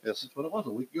the podcast. Yes. That's what it was,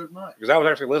 a week ago tonight. Because I was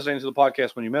actually listening to the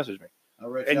podcast when you messaged me. I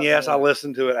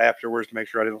listened to it afterwards to make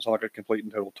sure I didn't sound like a complete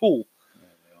and total tool.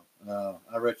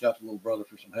 I reached out to little brother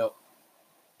for some help.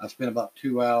 I spent about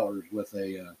 2 hours with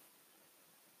a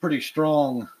pretty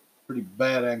strong, pretty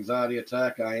bad anxiety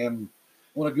attack. I am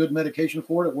on a good medication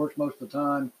for it. It works most of the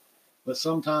time. But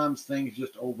sometimes things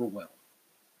just overwhelm.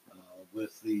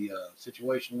 With the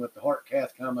situation with the heart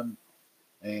cath coming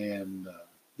and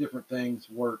different things,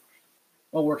 work's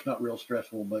not real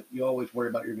stressful, but you always worry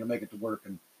about you're going to make it to work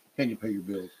and can you pay your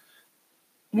bills.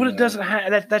 Well, it doesn't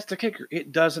have, that's the kicker.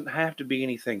 It doesn't have to be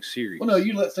anything serious. Well, no,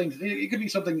 you let things, it could be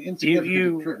something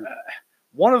insignificant.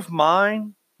 One of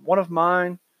mine,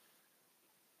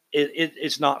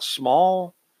 it's not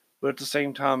small, but at the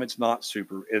same time, it's not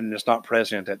super, and it's not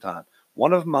present at that time.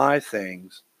 One of my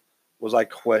things was I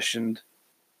questioned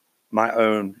my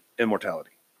own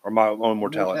immortality or my own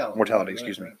mortality.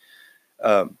 Excuse me.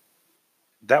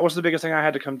 That was the biggest thing I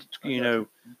had to come to,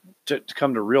 to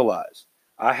come to realize.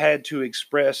 I had to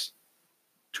express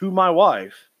to my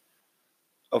wife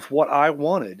of what I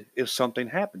wanted if something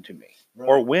happened to me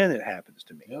or when it happens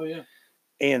to me. Oh, yeah.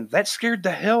 And that scared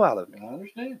the hell out of me. I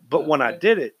understand. But when I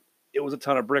did it, it was a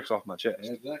ton of bricks off my chest.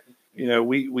 Yeah, exactly. You know,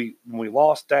 when we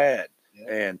lost Dad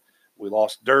and we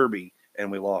lost Derby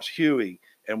and we lost Huey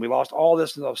and we lost all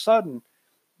this, and all of a sudden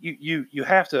you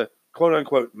have to quote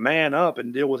unquote man up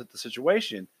and deal with the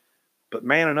situation. But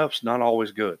manning up's not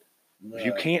always good. No. If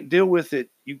you can't deal with it,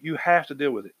 you have to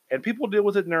deal with it. And people deal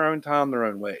with it in their own time, their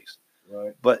own ways.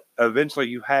 Right. But eventually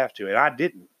you have to. And I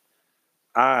didn't.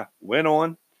 I went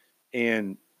on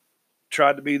and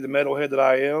tried to be the metalhead that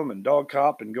I am and dog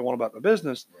cop and go on about the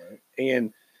business. Right.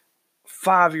 And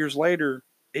 5 years later,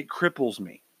 it cripples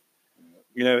me.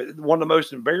 You know, one of the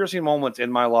most embarrassing moments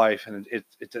in my life, and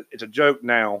it's a joke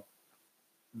now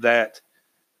that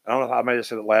I don't know if I may have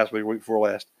said it last week, week before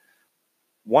last.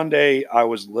 One day I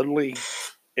was literally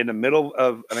in the middle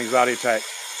of an anxiety attack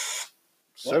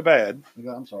so bad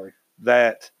I'm sorry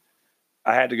that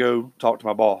I had to go talk to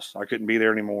my boss. I couldn't be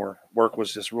there anymore. Work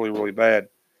was just really, really bad.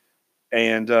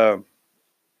 And I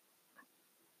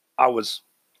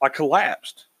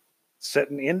collapsed,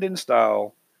 sitting Indian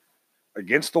style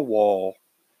against the wall,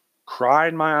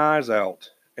 crying my eyes out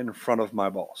in front of my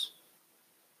boss.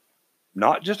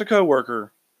 Not just a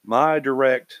coworker, my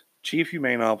direct chief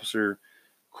humane officer,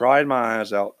 cried my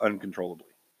eyes out uncontrollably.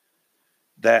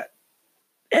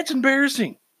 It's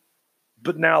embarrassing.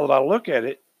 But now that I look at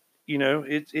it, you know,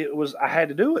 it was, I had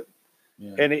to do it.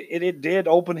 Yeah. And it did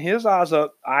open his eyes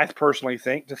up, I personally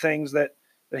think, to things that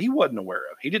he wasn't aware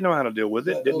of. He didn't know how to deal with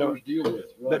it. Didn't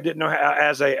know how,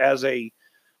 as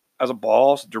a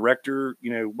boss, director,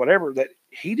 you know, whatever, that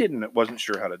he wasn't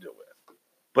sure how to deal with.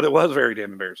 But it was very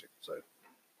damn embarrassing. So,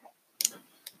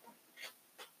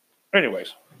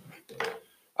 anyways,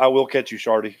 I will catch you,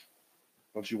 Sharty.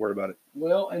 Don't you worry about it.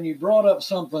 Well, and you brought up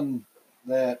something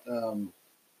that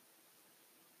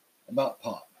about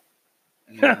Pop,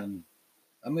 and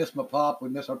I miss my Pop. We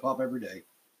miss our Pop every day.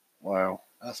 Wow.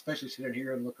 I especially sit in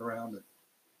here and look around at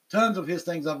tons of his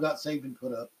things I've got saved and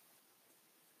put up,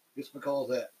 just because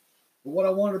of that. But what I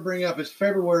wanted to bring up is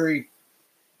February.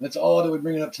 And it's odd that we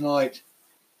bring it up tonight,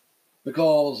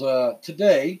 because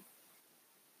today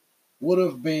would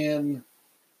have been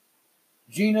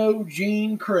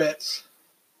Gene Kretz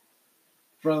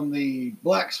from the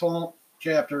Black Swamp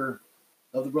chapter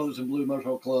of the Brothers in Blue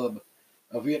Motorcycle Club,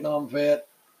 a Vietnam vet,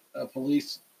 a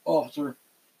police officer,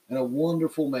 and a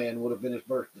wonderful man. Would have been his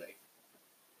birthday.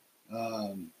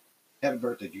 Happy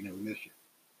birthday, Gino. We miss you.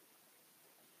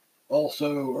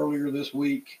 Also, earlier this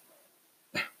week,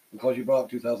 because you brought up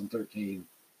 2013,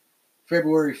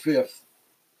 February 5th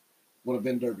would have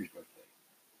been Derby's birthday.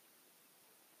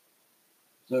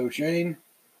 So, Shane,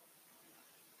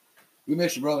 we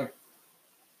miss you, brother.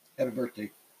 Happy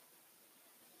birthday.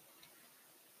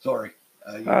 Sorry.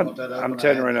 I'm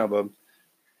telling you right now, bub.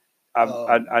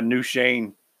 I knew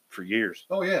Shane for years.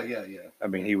 Oh, yeah. I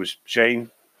mean, he was Shane.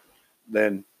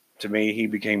 Then, to me, he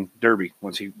became Derby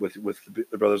once he with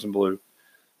the Brothers in Blue.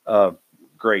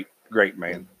 Great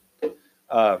man.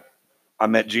 I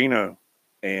met Gino,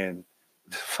 and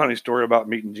the funny story about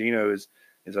meeting Gino is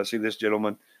I see this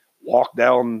gentleman walk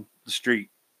down the street,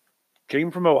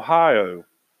 came from Ohio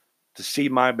to see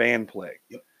my band play,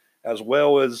 as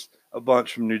well as a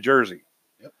bunch from New Jersey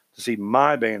to see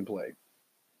my band play.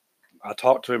 I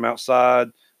talked to him outside.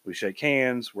 We shake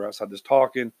hands. We're outside just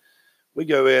talking. We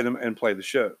go in and play the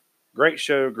show. Great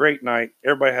show, great night.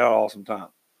 Everybody had an awesome time.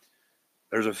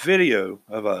 There's a video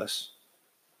of us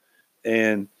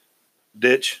and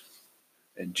Ditch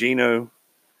and Gino.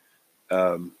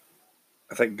 I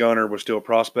think Gunner was still a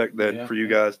prospect then for you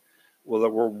guys. Well, they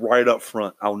were right up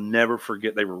front. I'll never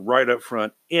forget. They were right up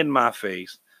front in my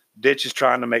face. Ditch is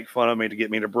trying to make fun of me to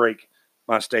get me to break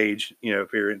my stage,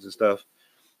 appearance and stuff.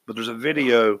 But there's a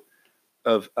video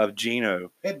of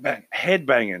Gino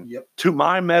headbanging to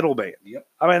my metal band.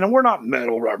 I mean, and we're not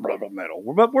metal,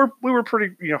 but we were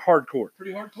pretty, hardcore.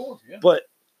 Pretty hardcore, yeah. But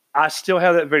I still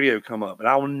have that video come up, and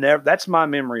I will never. That's my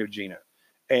memory of Gino,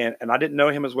 and I didn't know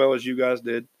him as well as you guys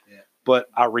did, but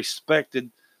I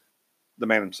respected the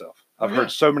man himself. I've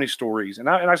heard so many stories, and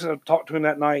I talked to him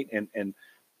that night,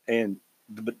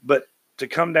 but to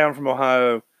come down from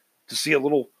Ohio to see a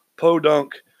little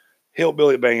podunk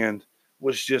hillbilly band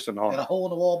was just an honor. At a hole in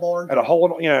the wall barn. At a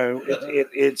hole in,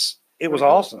 it was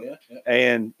awesome.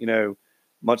 And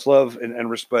much love and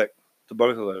respect to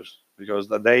both of those because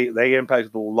they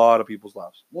impacted a lot of people's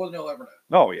lives. More than you'll ever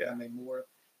know. Oh yeah. I mean, more.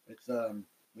 It's but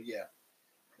yeah,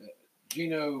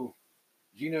 Gino.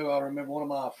 I remember one of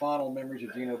my final memories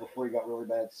of Gino before he got really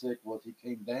bad sick was he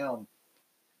came down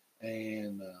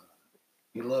and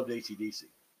he loved AC/DC.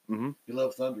 Mm-hmm. He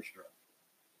loved Thunderstruck.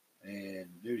 And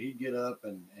dude, he'd get up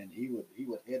and he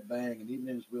would head bang, and even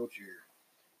in his wheelchair,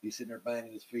 he's sitting there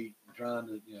banging his feet and trying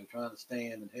to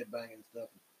stand and head banging and stuff.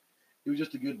 He was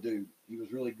just a good dude. He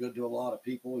was really good to a lot of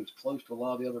people. He was close to a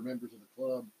lot of the other members of the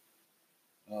club,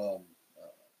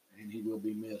 and he will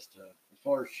be missed. As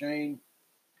far as Shane,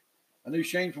 I knew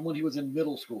Shane from when he was in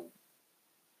middle school,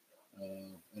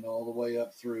 and all the way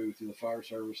up through the fire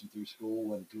service and through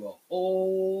school and to a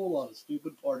whole lot of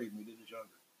stupid partying we did as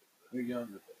younger. We were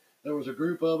younger. There was a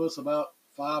group of us, about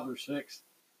 5 or 6,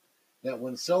 that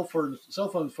when cell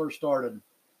phones first started,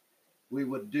 we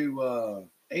would do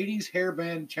 80s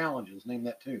hairband challenges. Name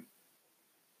that tune.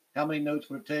 How many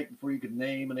notes would it take before you could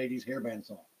name an 80s hairband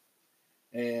song?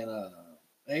 And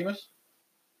Amos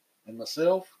and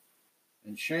myself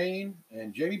and Shane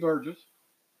and Jamie Burgess,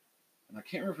 and I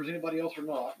can't remember if there's anybody else or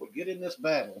not, would get in this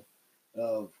battle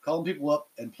of calling people up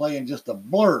and playing just a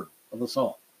blurb of the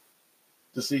song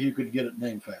to see who could get it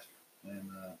named faster.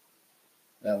 And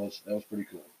that was pretty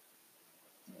cool.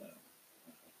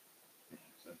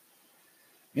 So.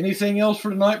 Anything else for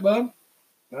tonight, bud?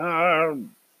 I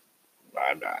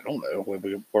don't know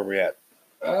where we at.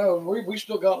 We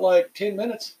still got like 10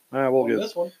 minutes. We'll get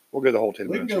this one. We'll go the whole 10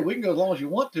 we minutes. We can go as long as you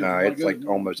want to. It's like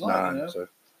almost 9. You know? So,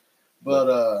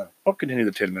 but I'll continue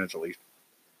the 10 minutes at least.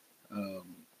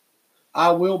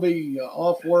 I will be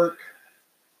off work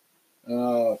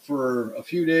for a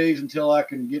few days until I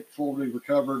can get fully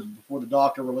recovered before the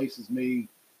doctor releases me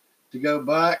to go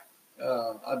back.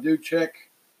 I do check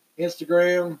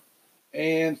Instagram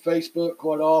and Facebook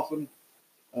quite often.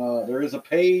 There is a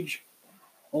page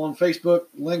on Facebook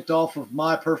linked off of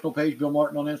my personal page, Bill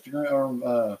Martin, on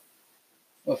Instagram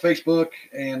or Facebook,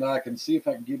 and I can see if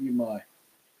I can give you my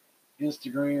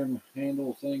Instagram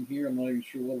handle thing here. I'm not even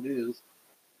sure what it is.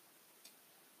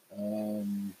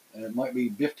 And it might be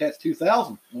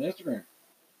BiffTats2000 on Instagram.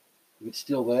 If it's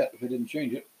still that, if it didn't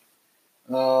change it.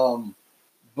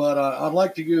 But I'd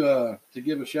like to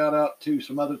give a shout out to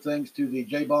some other things, to the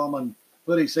J Bomb and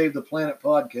Footy Save the Planet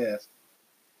podcast.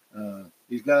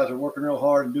 These guys are working real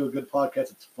hard and do a good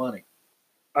podcast. It's funny.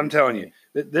 I'm telling you,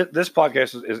 this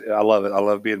podcast is I love it. I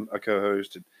love being a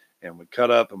co-host, and we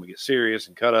cut up and we get serious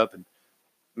and cut up and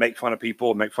make fun of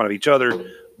people and make fun of each other.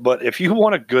 But if you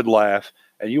want a good laugh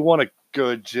and you want a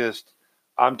good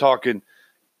I'm talking,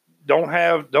 don't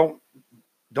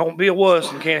be a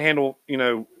wuss and can't handle,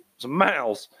 some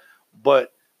mouths.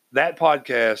 But that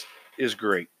podcast is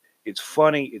great. It's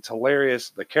funny. It's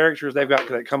hilarious. The characters they've got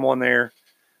that come on there,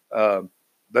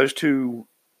 those two,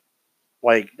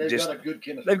 they've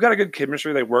got a good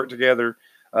chemistry. They work together.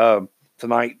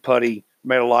 Tonight, Putty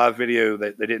made a live video.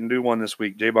 They didn't do one this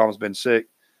week. J-Bomb's been sick.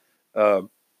 And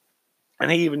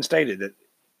he even stated that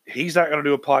he's not going to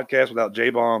do a podcast without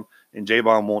J-Bomb, and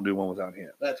J-Bomb won't do one without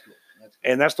him. That's cool.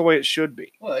 And that's the way it should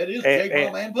be. Well, it is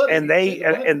J-Bomb and Putty.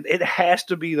 And it has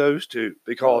to be those two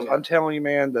because I'm telling you,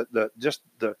 man, that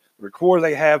the record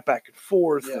they have back and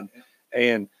forth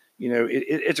and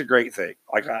it's a great thing.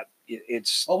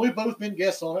 It's. Oh, we've both been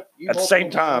guests on it at the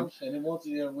same time, and then once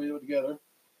we do it together.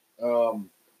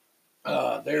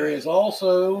 There is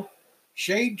also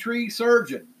Shade Tree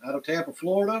Surgeon out of Tampa,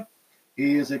 Florida.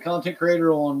 He is a content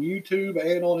creator on YouTube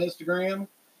and on Instagram.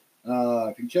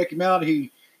 If you can check him out,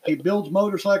 he builds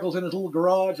motorcycles in his little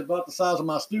garage about the size of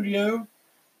my studio.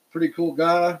 Pretty cool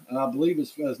guy. I believe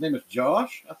his name is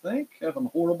Josh, I think. If I'm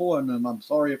horrible, and I'm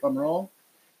sorry if I'm wrong.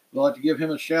 I'd like to give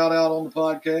him a shout out on the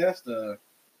podcast.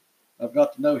 I've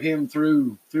got to know him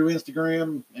through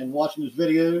Instagram and watching his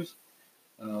videos.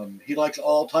 He likes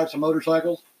all types of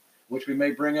motorcycles, which we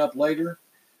may bring up later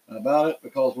about it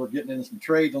because we're getting into some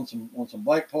trades on some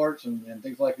bike parts and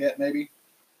things like that maybe.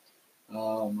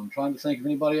 I'm trying to think of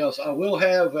anybody else. I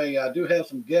do have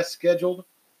some guests scheduled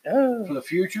for the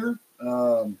future.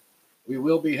 We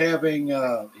will be having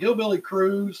Hillbilly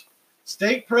Cruise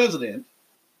state president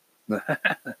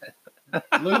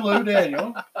Lulu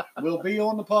Daniel will be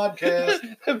on the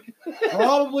podcast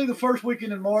probably the first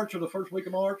weekend in March or the first week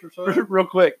of March or so. Real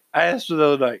quick, I asked her the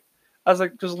other night. I was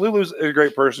like, because Lulu's a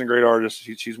great person, a great artist.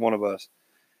 She's one of us.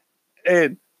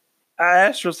 And I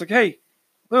asked her, I was like, hey,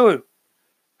 Lulu,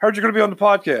 heard you're going to be on the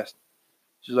podcast.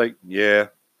 She's like, yeah.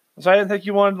 I said, I didn't think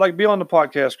you wanted to be on the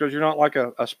podcast because you're not like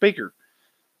a speaker.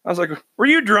 I was like, were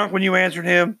you drunk when you answered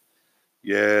him?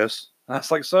 Yes. I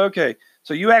was like, so okay.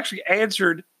 So you actually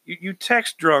answered, you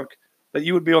text drunk that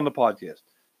you would be on the podcast.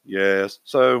 Yes.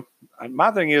 So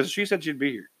my thing is, she said she'd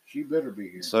be here. She better be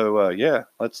here. So yeah,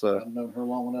 let's. I've known her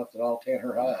long enough that I'll tan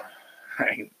her hide.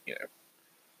 You know,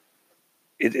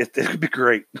 it could be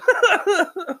great.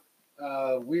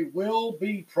 We will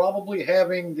be probably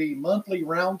having the monthly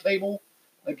roundtable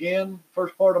again,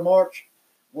 first part of March.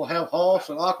 We'll have Hoss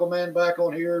and Aquaman back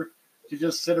on here to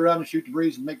just sit around and shoot the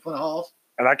breeze and make fun of Hoss.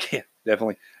 And I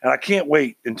can't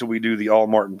wait until we do the All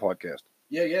Martin podcast.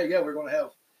 Yeah. We're gonna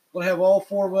have all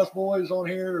four of us boys on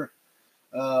here,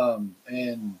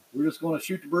 and we're just gonna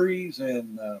shoot the breeze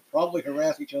and probably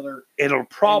harass each other. You'll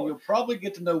probably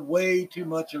get to know way too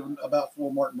much about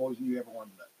four Martin boys than you ever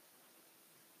wanted to know.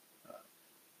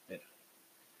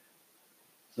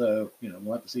 So,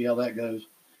 we'll have to see how that goes.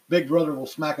 Big Brother will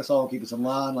smack us all and keep us in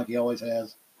line like he always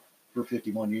has for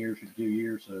 51 years, 52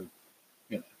 years. So,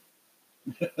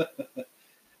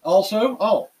 Also,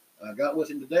 I got with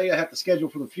him today. I have to schedule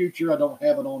for the future. I don't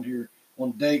have it on here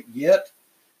on date yet.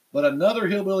 But another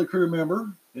Hillbilly Crew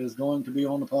member is going to be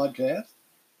on the podcast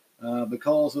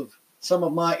because of some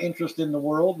of my interest in the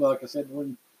world. Like I said, when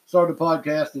we started the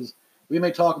podcast, is we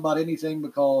may talk about anything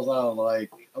because I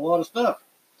like a lot of stuff.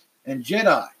 And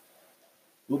Jedi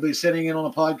will be sitting in on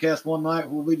a podcast one night.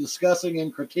 We'll be discussing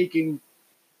and critiquing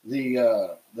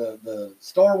the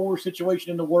Star Wars situation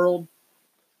in the world.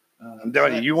 I'm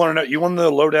telling you, you want to know? You want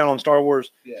the lowdown on Star Wars?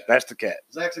 Yeah, that's the cat.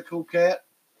 Zach's a cool cat.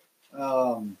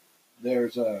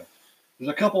 There's a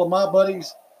couple of my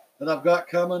buddies that I've got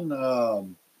coming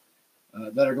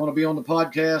that are going to be on the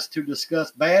podcast to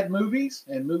discuss bad movies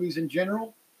and movies in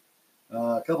general.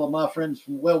 A couple of my friends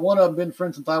one of them been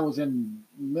friends since I was in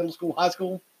middle school, high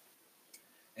school,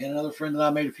 and another friend that I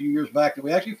made a few years back that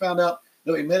we actually found out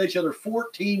that we met each other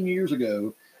 14 years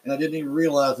ago, and I didn't even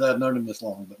realize that I'd known him this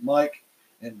long. But Mike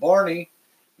and Barney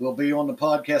will be on the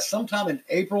podcast sometime in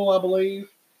April, I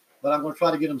believe, but I'm going to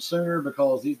try to get them sooner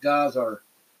because these guys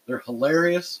they're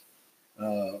hilarious.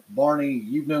 Barney,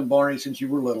 you've known Barney since you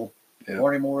were little. Yeah.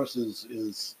 Barney Morris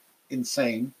is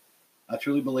insane. I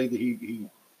truly believe that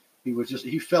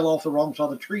he fell off the wrong side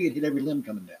of the tree and hit every limb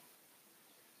coming down.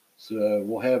 So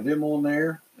we'll have them on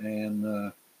there,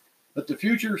 and but the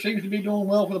future seems to be doing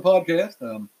well for the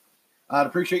podcast. I'd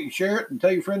appreciate you share it and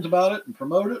tell your friends about it and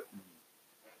promote it.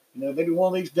 Maybe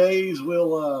one of these days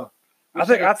we'll. I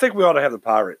think we ought to have the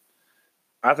pirate.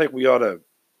 I think we ought to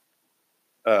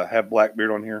have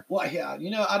Blackbeard on here. Well, yeah,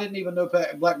 I didn't even know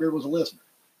Blackbeard was a listener.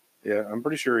 Yeah, I'm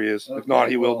pretty sure he is. Okay, if not,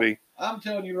 he will be. I'm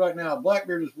telling you right now,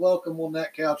 Blackbeard is welcome on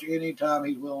that couch anytime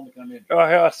he's willing to come in. Oh,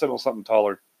 hell, I settle something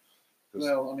taller.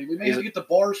 Well, we may have to get the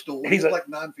bar stool. He's like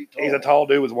 9 feet tall. He's a tall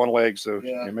dude with one leg, so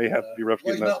it may have to be rough.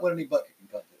 Well, he's not winning any butt kicking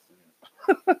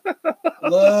contests.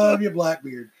 Love you,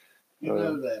 Blackbeard. You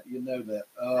know that.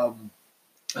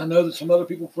 I know that some other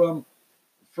people from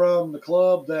the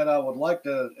club that I would like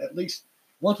to, at least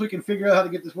once we can figure out how to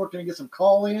get this working and get some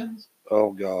call-ins.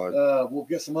 Oh, God. We'll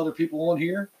get some other people on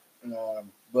here.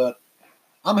 But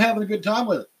I'm having a good time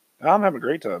with it. I'm having a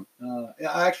great time.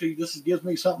 This gives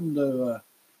me something to,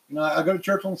 I go to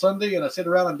church on Sunday and I sit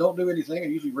around and don't do anything. I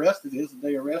usually rest. It is a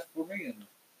day of rest for me. And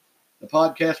the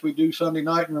podcast we do Sunday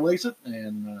night and release it.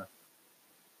 And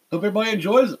hope everybody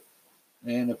enjoys it.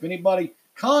 And if anybody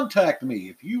contact me,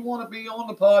 if you want to be on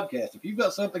the podcast, if you've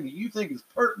got something that you think is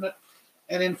pertinent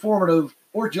and informative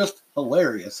or just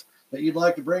hilarious that you'd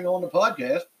like to bring on the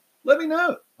podcast, let me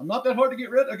know. I'm not that hard to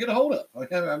get a hold of.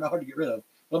 I'm not hard to get rid of,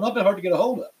 but I'm not that hard to get a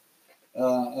hold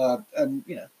of.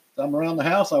 I'm around the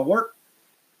house. I work,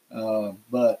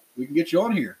 but we can get you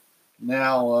on here.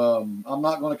 Now, I'm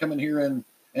not going to come in here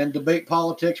and debate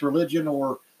politics, religion,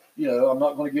 or I'm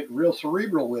not going to get real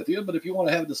cerebral with you. But if you want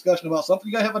to have a discussion about something,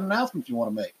 you got to have an announcement you want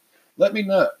to make. Let me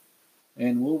know,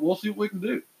 and we'll see what we can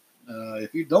do.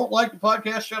 If you don't like the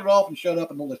podcast, shut it off and shut up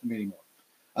and don't listen to me anymore.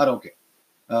 I don't care.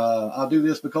 I'll do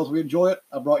this because we enjoy it.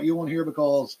 I brought you on here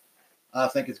because I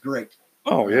think it's great.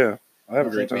 Oh, yeah. I have a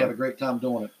great time. We have a great time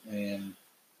doing it.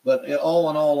 But all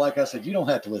in all, like I said, you don't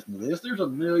have to listen to this. There's a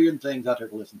million things out there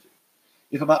to listen to.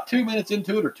 If about 2 minutes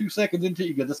into it or 2 seconds into it,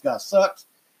 you go, this guy sucks.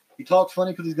 He talks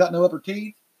funny because he's got no upper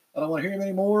teeth. I don't want to hear him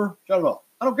anymore. Shut it off.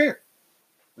 I don't care.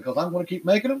 Because I'm going to keep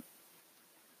making them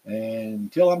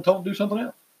until I'm told to do something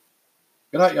else.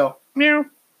 Good night, y'all. Meow.